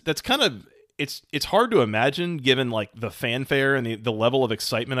mean, that's kind of, it's hard to imagine given like the fanfare and the level of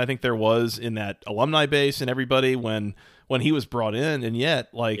excitement I think there was in that alumni base and everybody when he was brought in. And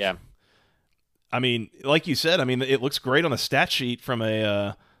yet, like, I mean, like you said, I mean, it looks great on the stat sheet from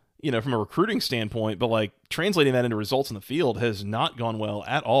a recruiting standpoint, but like translating that into results in the field has not gone well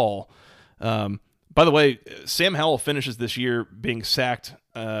at all. By the way, Sam Howell finishes this year being sacked.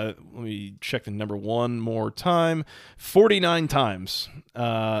 Let me check the number one more time. 49 times.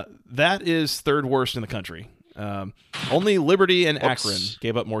 That is third worst in the country. Only Liberty and Akron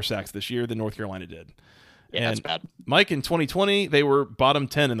gave up more sacks this year than North Carolina did. Yeah, that's bad. Mike, in 2020, they were bottom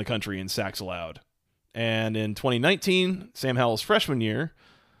 10 in the country in sacks allowed. And in 2019, Sam Howell's freshman year,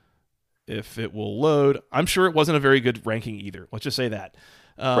 if it will load, I'm sure it wasn't a very good ranking either. Let's just say that.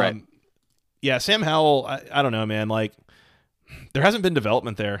 Right. Yeah, Sam Howell, I don't know, man. Like, there hasn't been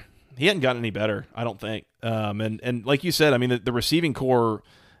development there. He hadn't gotten any better, I don't think. And like you said, I mean, the receiving core,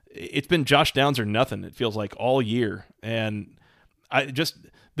 it's been Josh Downs or nothing, it feels like, all year. And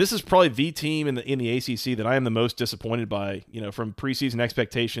this is probably the team in the ACC that I am the most disappointed by. From preseason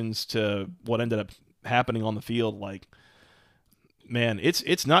expectations to what ended up happening on the field. Like, man,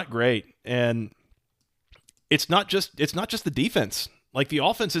 it's not great, and it's not just the defense. Like, the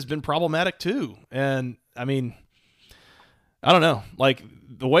offense has been problematic too, and I mean, I don't know. Like,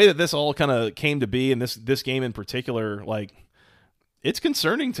 the way that this all kind of came to be, and this game in particular, like, it's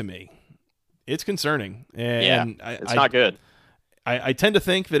concerning to me. It's concerning, and it's not good. I tend to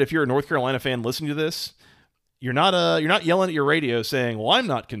think that if you're a North Carolina fan listening to this, you're not yelling at your radio saying, "Well, I'm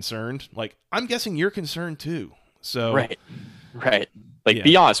not concerned." Like, I'm guessing you're concerned too. So right. Like,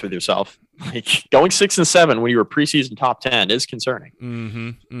 be honest with yourself. Like, going 6-7 when you were preseason top 10 is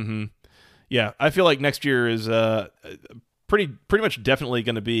concerning. Yeah, I feel like next year is pretty much definitely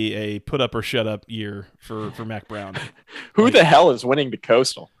going to be a put up or shut up year for Mack Brown. Who the hell is winning the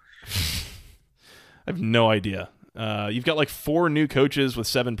Coastal? I have no idea. You've got like 4 new coaches with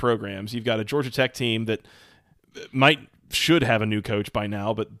 7 programs. You've got a Georgia Tech team that should have a new coach by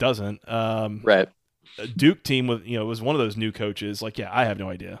now, but doesn't. Right. A Duke team with was one of those new coaches. Like, I have no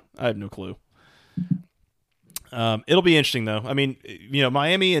idea. I have no clue. It'll be interesting though. I mean,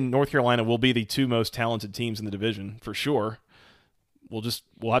 Miami and North Carolina will be the 2 most talented teams in the division for sure. We'll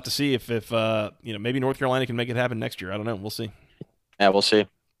have to see if maybe North Carolina can make it happen next year. I don't know. We'll see. Yeah, we'll see.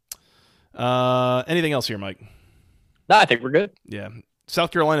 Anything else here, Mike? No, I think we're good. Yeah.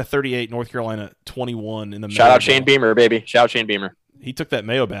 South Carolina 38, North Carolina 21 in the Shout out Shane Beamer, baby. Shout out Shane Beamer. He took that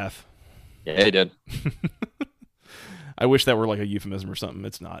mayo bath. Yeah, he did. I wish that were like a euphemism or something.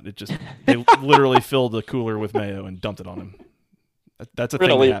 It's not. They literally filled the cooler with mayo and dumped it on him. That's a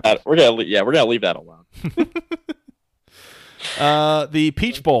thing that happens. We're gonna leave that alone. The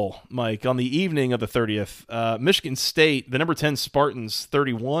Peach Bowl, Mike, on the evening of the 30th. Michigan State, the number 10 Spartans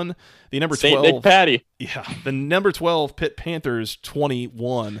 31, the number 12 St. Nick Patty. Yeah, the number 12 Pitt Panthers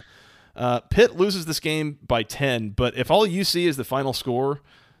 21. Pitt loses this game by 10, but if all you see is the final score,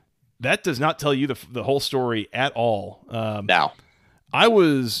 that does not tell you the whole story at all. Now,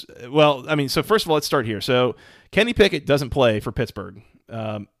 so first of all, let's start here. So Kenny Pickett doesn't play for Pittsburgh.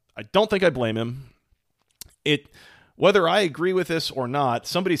 I don't think I blame him. Whether I agree with this or not,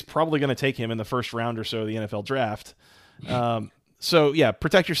 somebody's probably going to take him in the first round or so of the NFL draft. So yeah,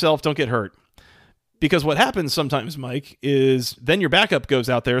 protect yourself. Don't get hurt. Because what happens sometimes, Mike, is then your backup goes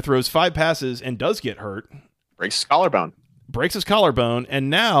out there, throws 5 passes, and does get hurt. Breaks his collarbone. And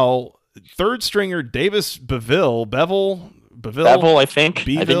now third stringer Davis Bevel, I think. I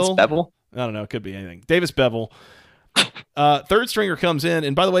think it's Bevel. I don't know. It could be anything. Davis Bevel. Third stringer comes in,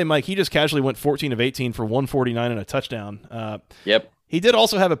 and by the way, Mike, he just casually went 14 of 18 for 149 and a touchdown. Yep. He did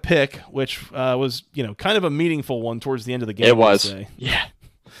also have a pick, which was kind of a meaningful one towards the end of the game. It was. Yeah,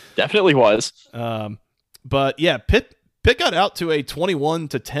 definitely was. But yeah, Pitt got out to a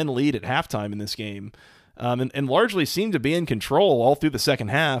 21-10 lead at halftime in this game. And largely seemed to be in control all through the second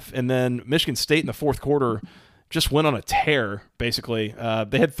half. And then Michigan State in the fourth quarter just went on a tear, basically.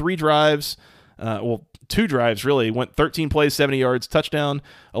 They had 3 drives, 2 drives really, went 13 plays, 70 yards, touchdown,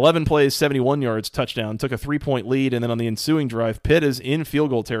 11 plays, 71 yards, touchdown, took a 3-point lead. And then on the ensuing drive, Pitt is in field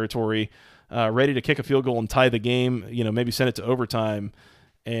goal territory, ready to kick a field goal and tie the game, maybe send it to overtime.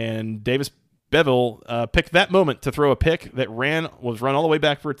 And Davis Bevel picked that moment to throw a pick that was run all the way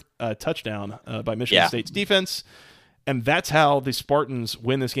back for a touchdown by Michigan State's defense. And that's how the Spartans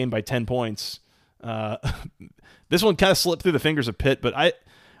win this game by 10 points. This one kind of slipped through the fingers of Pitt, but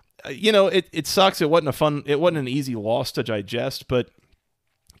it sucks. It wasn't an easy loss to digest, but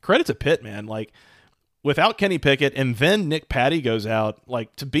credit to Pitt, man. Like, without Kenny Pickett and then Nick Patty goes out,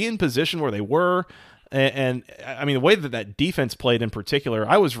 like, to be in position where they were. And I mean, the way that defense played in particular,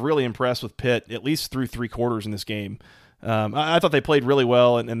 I was really impressed with Pitt, at least through 3 quarters in this game. I thought they played really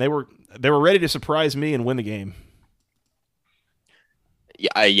well, and they were ready to surprise me and win the game.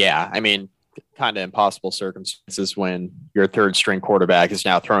 Yeah. I mean, kind of impossible circumstances when your third string quarterback is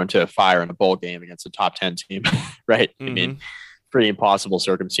now thrown to a fire in a bowl game against a top 10 team, right? Mm-hmm. I mean, pretty impossible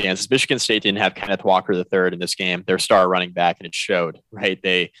circumstances. Michigan State didn't have Kenneth Walker III in this game, their star running back, and it showed, right?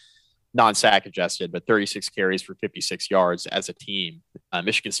 They non-sack adjusted, but 36 carries for 56 yards as a team.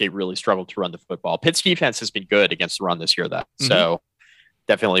 Michigan State really struggled to run the football. Pitt's defense has been good against the run this year, though. Mm-hmm. So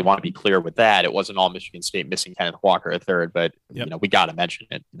definitely want to be clear with that. It wasn't all Michigan State missing Kenneth Walker III, but we got to mention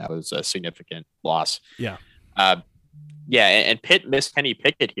it. That was a significant loss. Yeah. And Pitt missed Kenny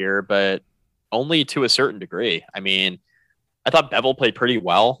Pickett here, but only to a certain degree. I mean, I thought Bevel played pretty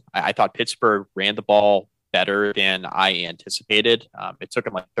well. I thought Pittsburgh ran the ball better than I anticipated. It took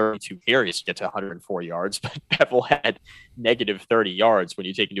him like 32 carries to get to 104 yards, but Bevel had negative 30 yards when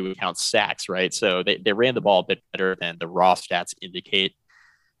you take into account sacks, right? So they ran the ball a bit better than the raw stats indicate.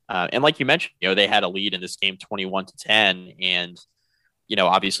 And like you mentioned, they had a lead in this game 21-10, and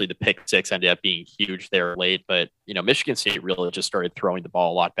obviously the pick six ended up being huge there late, but Michigan State really just started throwing the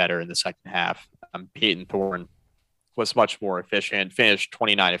ball a lot better in the second half. Peyton Thorne was much more efficient, finished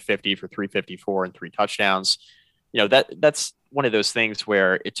 29 of 50 for 354 and 3 touchdowns. That's one of those things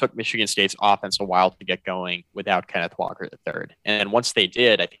where it took Michigan State's offense a while to get going without Kenneth Walker III. And once they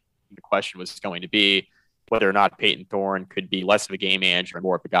did, I think the question was going to be whether or not Peyton Thorne could be less of a game manager and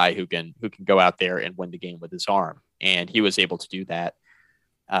more of a guy who can go out there and win the game with his arm. And he was able to do that.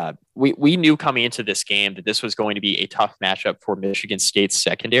 We knew coming into this game that this was going to be a tough matchup for Michigan State's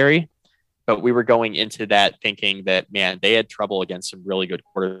secondary. But we were going into that thinking that, man, they had trouble against some really good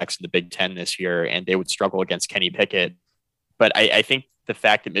quarterbacks in the Big Ten this year, and they would struggle against Kenny Pickett. But I think the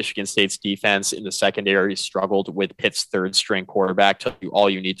fact that Michigan State's defense in the secondary struggled with Pitt's third string quarterback tells you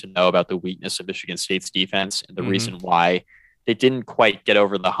all you need to know about the weakness of Michigan State's defense and the reason why they didn't quite get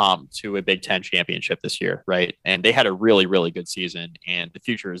over the hump to a Big Ten championship this year, right? And they had a really, really good season, and the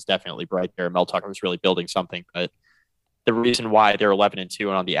future is definitely bright there. Mel Tucker was really building something, but the reason why they're 11-2 and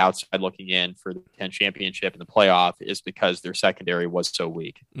on the outside looking in for the Big Ten championship and the playoff is because their secondary was so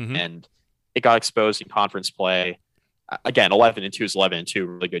weak. And it got exposed in conference play. Again, 11-2 is 11-2,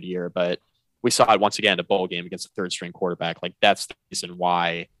 really good year, but we saw it once again in a bowl game against a third string quarterback. Like, that's the reason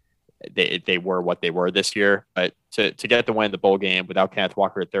why they were what they were this year. But to get the win in the bowl game without Kenneth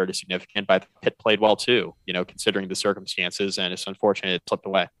Walker III is significant, but Pitt played well too, considering the circumstances, and it's unfortunate it slipped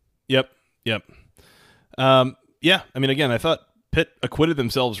away. Yep. Yeah, I mean, again, I thought Pitt acquitted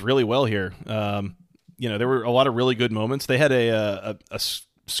themselves really well here. There were a lot of really good moments. They had a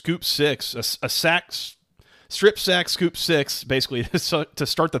scoop six, a strip sack scoop six, basically to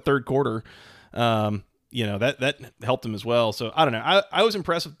start the third quarter. That helped them as well. So I don't know. I was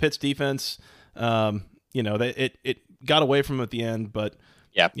impressed with Pitt's defense. It got away from them at the end, but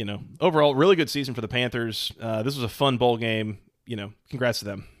yeah, overall, really good season for the Panthers. This was a fun bowl game. Congrats to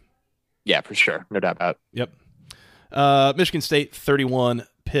them. Yeah, for sure, no doubt about it. Yep. Michigan State 31,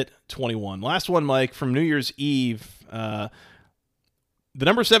 Pitt 21. Last one, Mike, from New Year's Eve. The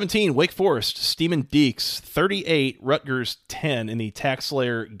number 17, Wake Forest, Steeman Deeks, 38, Rutgers 10 in the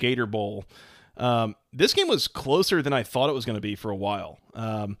TaxSlayer Gator Bowl. This game was closer than I thought it was going to be for a while.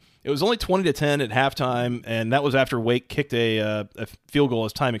 It was only 20-10 at halftime, and that was after Wake kicked a field goal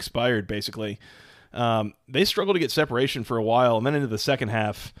as time expired, basically. They struggled to get separation for a while, and then into the second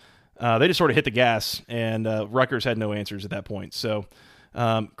half, they just sort of hit the gas, and Rutgers had no answers at that point. So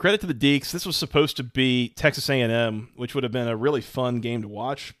credit to the Deeks. This was supposed to be Texas A&M, which would have been a really fun game to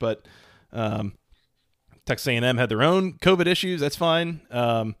watch, but Texas A&M had their own COVID issues. That's fine.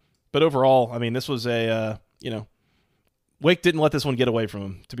 But overall, I mean, this was Wake didn't let this one get away from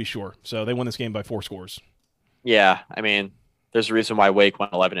them, to be sure. So they won this game by 4 scores. Yeah, I mean, there's a reason why Wake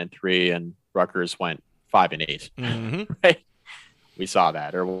went 11-3 and Rutgers went 5-8. Right? We saw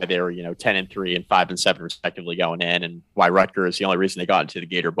that, or why they were 10-3 and 5-7 respectively going in, and why Rutgers, the only reason they got into the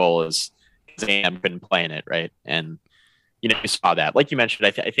Gator Bowl is because A&M couldn't play in it, right? And you saw that, like you mentioned.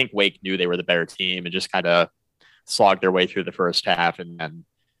 I think Wake knew they were the better team and just kind of slogged their way through the first half, and then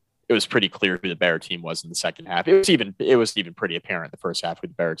it was pretty clear who the better team was in the second half. It was even pretty apparent the first half who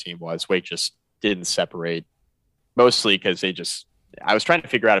the better team was. Wake just didn't separate, mostly because I was trying to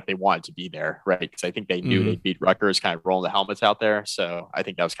figure out if they wanted to be there, right? Because I think they knew they'd beat Rutgers, kind of rolling the helmets out there. So I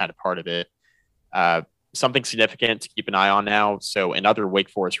think that was kind of part of it. Something significant to keep an eye on now. So another Wake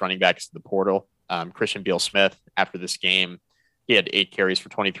Forest running back is in the portal, Christian Beal-Smith. After this game, he had 8 carries for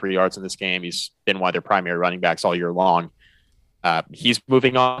 23 yards in this game. He's been one of their primary running backs all year long. He's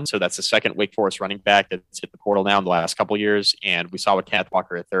moving on, so that's the second Wake Forest running back that's hit the portal now in the last couple of years, and we saw what Kenneth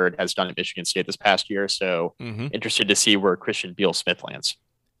Walker III has done at Michigan State this past year, so interested to see where Christian Beal-Smith lands.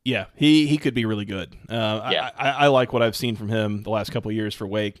 Yeah, he could be really good. I like what I've seen from him the last couple of years for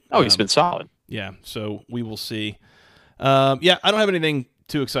Wake. He's been solid. Yeah, so we will see. I don't have anything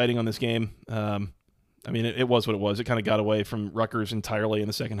too exciting on this game. I mean, it was what it was. It kind of got away from Rutgers entirely in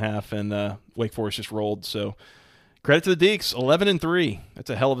the second half, and Wake Forest just rolled, so credit to the Deeks, 11-3.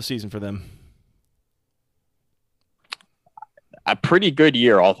 That's a hell of a season for them. A pretty good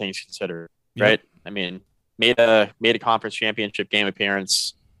year, all things considered, right? Yep. I mean, made a conference championship game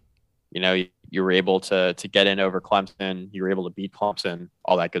appearance. You were able to get in over Clemson. You were able to beat Clemson,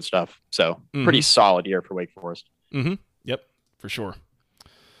 all that good stuff. So pretty solid year for Wake Forest. Yep, for sure.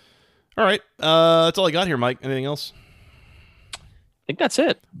 All right, that's all I got here, Mike. Anything else? I think that's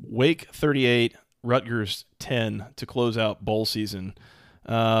it. Wake 38, Rutgers 10 to close out bowl season.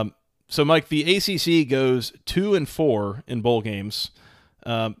 So, Mike, the ACC goes 2-4 in bowl games.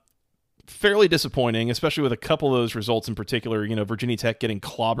 Fairly disappointing, especially with a couple of those results in particular. Virginia Tech getting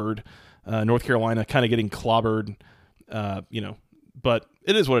clobbered, North Carolina kind of getting clobbered. But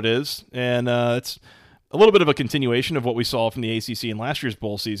it is what it is, and it's a little bit of a continuation of what we saw from the ACC in last year's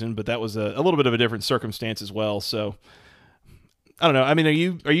bowl season. But that was a little bit of a different circumstance as well. So, I don't know. I mean,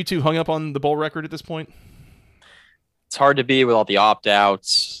 are you too hung up on the bowl record at this point? It's hard to be with all the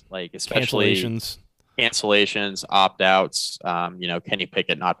opt-outs, like especially cancellations, opt-outs. Kenny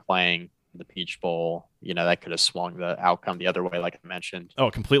Pickett not playing the Peach Bowl. That could have swung the outcome the other way, like I mentioned. Oh,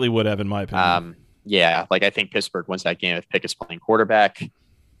 it completely would have, in my opinion. I think Pittsburgh wins that game if Pickett's playing quarterback.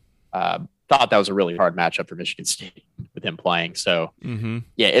 Thought that was a really hard matchup for Michigan State with him playing. So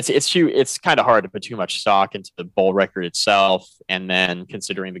it's kind of hard to put too much stock into the bowl record itself, and then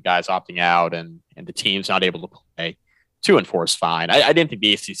considering the guys opting out and the teams not able to play. 2-4 is fine. I didn't think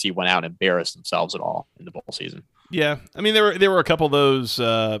the ACC went out and embarrassed themselves at all in the bowl season. Yeah, I mean there were a couple of those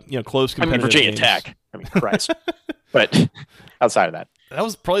close competitive Virginia games. Tech. Christ. But outside of that, that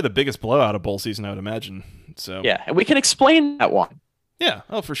was probably the biggest blowout of bowl season, I would imagine. So yeah, and we can explain that one. Yeah.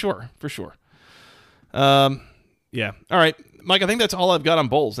 Oh, for sure. Yeah. All right, Mike. I think that's all I've got on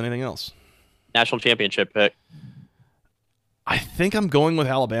bowls. Anything else? National championship pick. I think I'm going with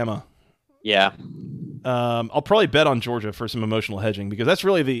Alabama. Yeah. I'll probably bet on Georgia for some emotional hedging because that's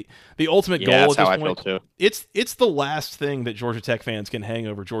really the ultimate goal. That's at this how point. I feel too. It's the last thing that Georgia Tech fans can hang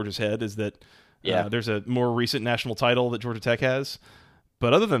over Georgia's head is that there's a more recent national title that Georgia Tech has.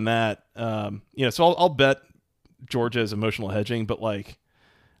 But other than that, so I'll bet Georgia is emotional hedging. But like,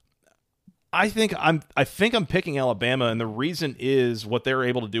 I think I'm picking Alabama, and the reason is what they're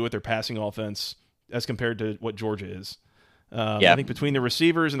able to do with their passing offense as compared to what Georgia is. I think between the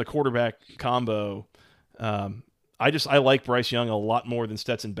receivers and the quarterback combo, I like Bryce Young a lot more than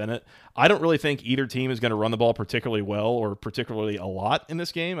Stetson Bennett. I don't really think either team is going to run the ball particularly well or particularly a lot in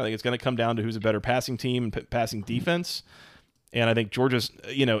this game. I think it's going to come down to who's a better passing team and passing defense. And I think Georgia's,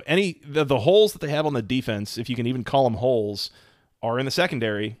 the holes that they have on the defense, if you can even call them holes, are in the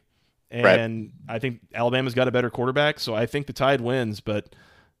secondary. And I think Alabama's got a better quarterback, so I think the Tide wins. But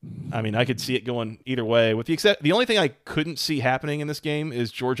I mean, I could see it going either way. The only thing I couldn't see happening in this game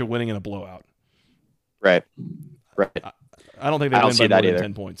is Georgia winning in a blowout. Right. I don't think they win by more than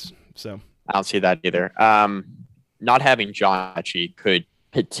 10 points. So I don't see that either. Not having John Mechie could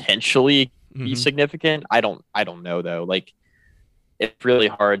potentially be significant. I don't know though. Like, it's really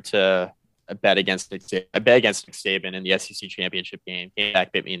hard to bet against Nick Saban in the SEC championship game. Came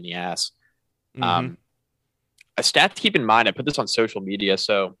back, bit me in the ass. A stat to keep in mind, I put this on social media.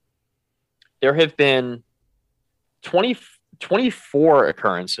 So there have been 24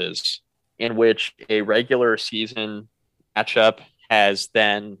 occurrences in which a regular season matchup has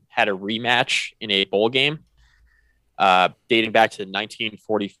then had a rematch in a bowl game, dating back to the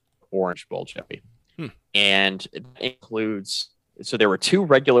 1944 Orange Bowl, Joey. And it includes, so there were 2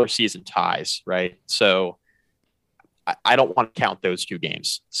 regular season ties, right? So I don't want to count those 2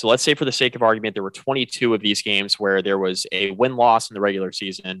 games. So let's say for the sake of argument, there were 22 of these games where there was a win-loss in the regular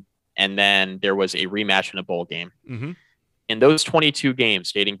season, and then there was a rematch in a bowl game. In those 22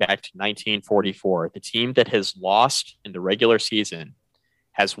 games dating back to 1944, the team that has lost in the regular season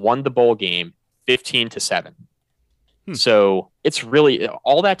has won the bowl game 15-7. So it's really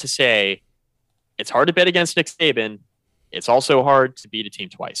all that to say, it's hard to bet against Nick Saban. It's also hard to beat a team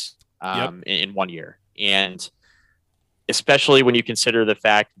twice in 1 year. And especially when you consider the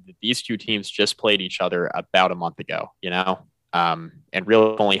fact that these 2 teams just played each other about a month ago, and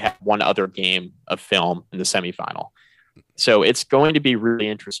really only had one other game of film in the semifinal. So it's going to be really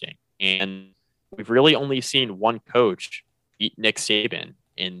interesting. And we've really only seen one coach beat Nick Saban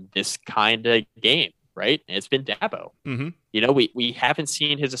in this kind of game, right? And it's been Dabo. We haven't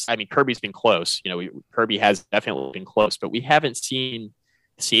seen Kirby's been close. Kirby has definitely been close, but we haven't seen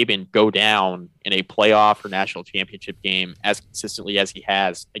Saban go down in a playoff or national championship game as consistently as he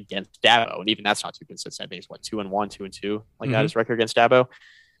has against Dabo. And even that's not too consistent. I think it's 2-1, 2-2, that his record against Dabo.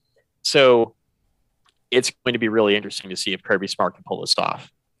 So it's going to be really interesting to see if Kirby Smart can pull this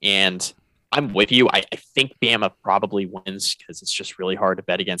off. And I'm with you. I think Bama probably wins because it's just really hard to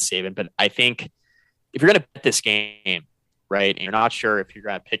bet against Saban. But I think if you're going to bet this game, right, and you're not sure if you're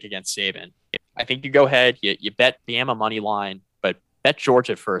going to pick against Saban, I think you go ahead, you bet Bama money line, but bet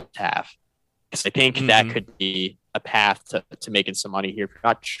Georgia first half. Because I think that could be a path to making some money here. If you're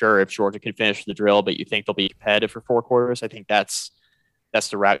not sure if Georgia can finish the drill, but you think they'll be competitive for 4 quarters, I think that's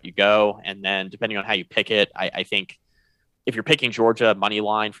the route you go. And then depending on how you pick it, I think if you're picking Georgia money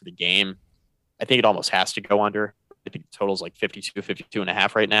line for the game, I think it almost has to go under. I think the total is like 52 and a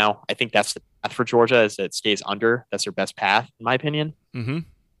half right now. I think that's the path for Georgia, is that it stays under. That's their best path, in my opinion. If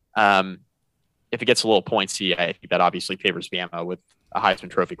it gets a little pointsy, I think that obviously favors Bama with a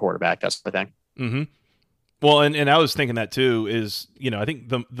Heisman Trophy quarterback. That's the thing. Well, and I was thinking that too, is, I think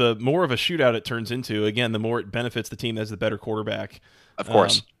the more of a shootout it turns into, again, the more it benefits the team that has the better quarterback. Of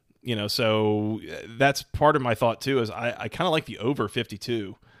course. So that's part of my thought too, is I kind of like the over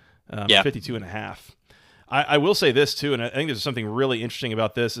 52, 52 and a half. I will say this too, and I think there's something really interesting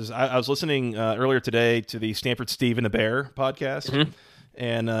about this, is I was listening earlier today to the Stanford Steve and the Bear podcast,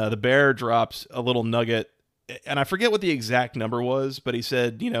 and the Bear dropped a little nugget, and I forget what the exact number was, but he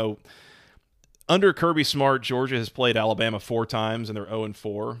said, under Kirby Smart, Georgia has played Alabama 4 times, and they're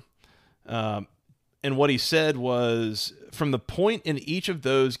 0-4. And what he said was, from the point in each of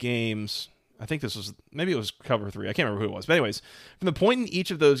those games, I think maybe it was cover 3. I can't remember who it was. But anyways, from the point in each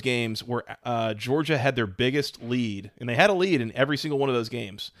of those games where Georgia had their biggest lead, and they had a lead in every single one of those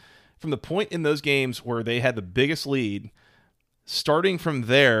games, from the point in those games where they had the biggest lead, starting from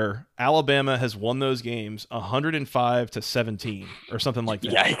there, Alabama has won those games 105-17 or something like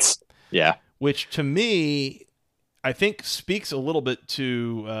that. Yikes. Yeah. Which to me, I think speaks a little bit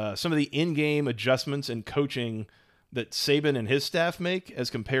to some of the in-game adjustments and coaching that Saban and his staff make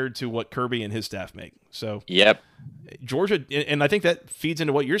as compared to what Kirby and his staff make. So Georgia, and I think that feeds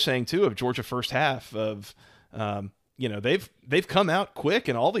into what you're saying too, of Georgia first half of, they've come out quick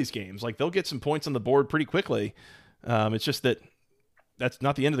in all these games. Like, they'll get some points on the board pretty quickly. It's just that's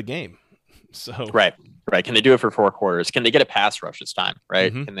not the end of the game. So right. Can they do it for 4 quarters? Can they get a pass rush this time?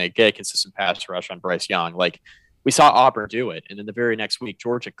 Right? Can they get a consistent pass rush on Bryce Young? Like, we saw Auburn do it, and then the very next week,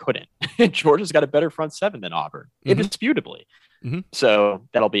 Georgia couldn't. Georgia's got a better front 7 than Auburn, indisputably. So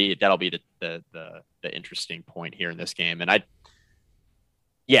that'll be the interesting point here in this game. And I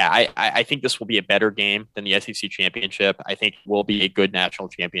think this will be a better game than the SEC championship. I think it will be a good national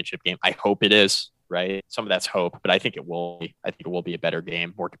championship game. I hope it is. Right, some of that's hope, but I think it will be. I think it will be a better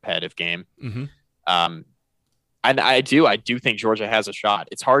game, more competitive game. And I do think Georgia has a shot.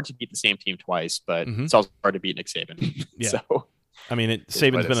 It's hard to beat the same team twice, but it's also hard to beat Nick Saban. So, I mean,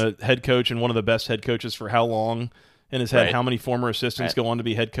 Saban's been a head coach and one of the best head coaches for how long, and has had how many former assistants go on to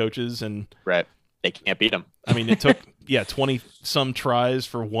be head coaches, and they can't beat him. I mean, it took 20 some tries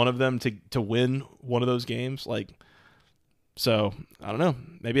for one of them to win one of those games. So I don't know.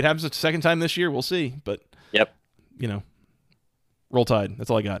 Maybe it happens a second time this year. We'll see. But roll Tide. That's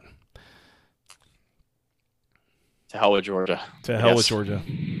all I got. To hell with Georgia. To hell with Georgia,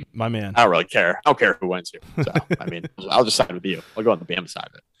 my man. I don't really care. I don't care who wins here. So I mean, I'll just side with you. I'll go on the Bama side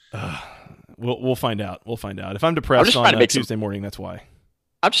of it. We'll find out. If I'm depressed on Tuesday morning, that's why.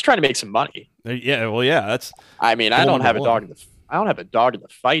 I'm just trying to make some money. Yeah. Well, yeah. That's. I mean, I don't have a dog in the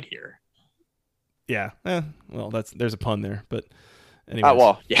fight here. Yeah. Well, there's a pun there, but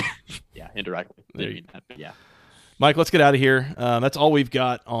anyway. Yeah, indirectly. Yeah. Mike, let's get out of here. That's all we've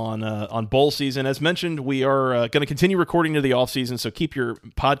got on bowl season. As mentioned, we are going to continue recording into the off season, so keep your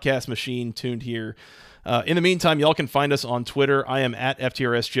podcast machine tuned here. In the meantime, y'all can find us on Twitter. I am at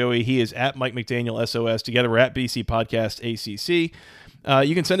FTRS Joey. He is at Mike McDaniel SOS. Together, we're at BC Podcast ACC.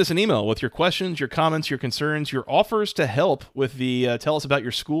 You can send us an email with your questions, your comments, your concerns, your offers to help with the Tell Us About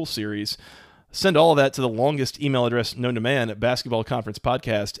Your School series. Send all of that to the longest email address known to man at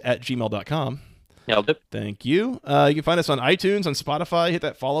basketballconferencepodcast@gmail.com. Nailed it. Thank you. You can find us on iTunes, on Spotify. Hit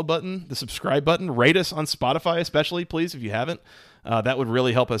that follow button, the subscribe button. Rate us on Spotify, especially, please, if you haven't. That would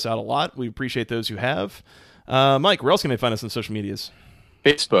really help us out a lot. We appreciate those who have. Mike, where else can they find us on social medias?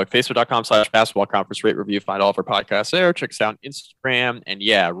 Facebook.com/basketballconference rate review. Find all of our podcasts there. Check us out on Instagram. And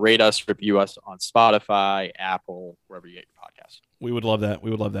rate us, review us on Spotify, Apple, wherever you get your podcasts. We would love that.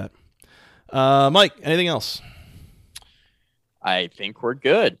 Mike, anything else? I think we're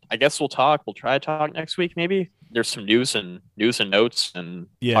good. I guess we'll try to talk next week. Maybe there's some news and notes and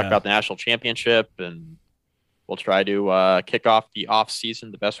talk about the national championship, and we'll try to kick off the off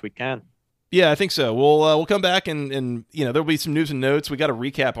season the best we can. Yeah, I think so. We'll come back and there'll be some news and notes. We got to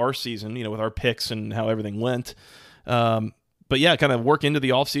recap our season, with our picks and how everything went. But kind of work into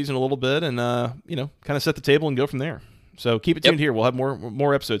the off season a little bit and kind of set the table and go from there. So keep it tuned here. We'll have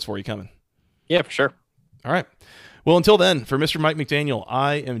more episodes for you coming. Yeah, for sure. All right. Well, until then, for Mr. Mike McDaniel,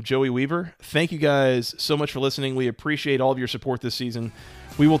 I am Joey Weaver. Thank you guys so much for listening. We appreciate all of your support this season.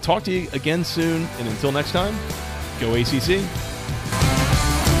 We will talk to you again soon. And until next time, go ACC.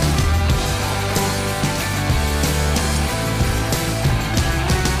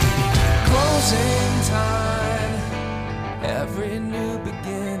 Closing time. Every new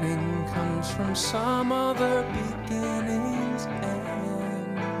beginning comes from some other beginning's end.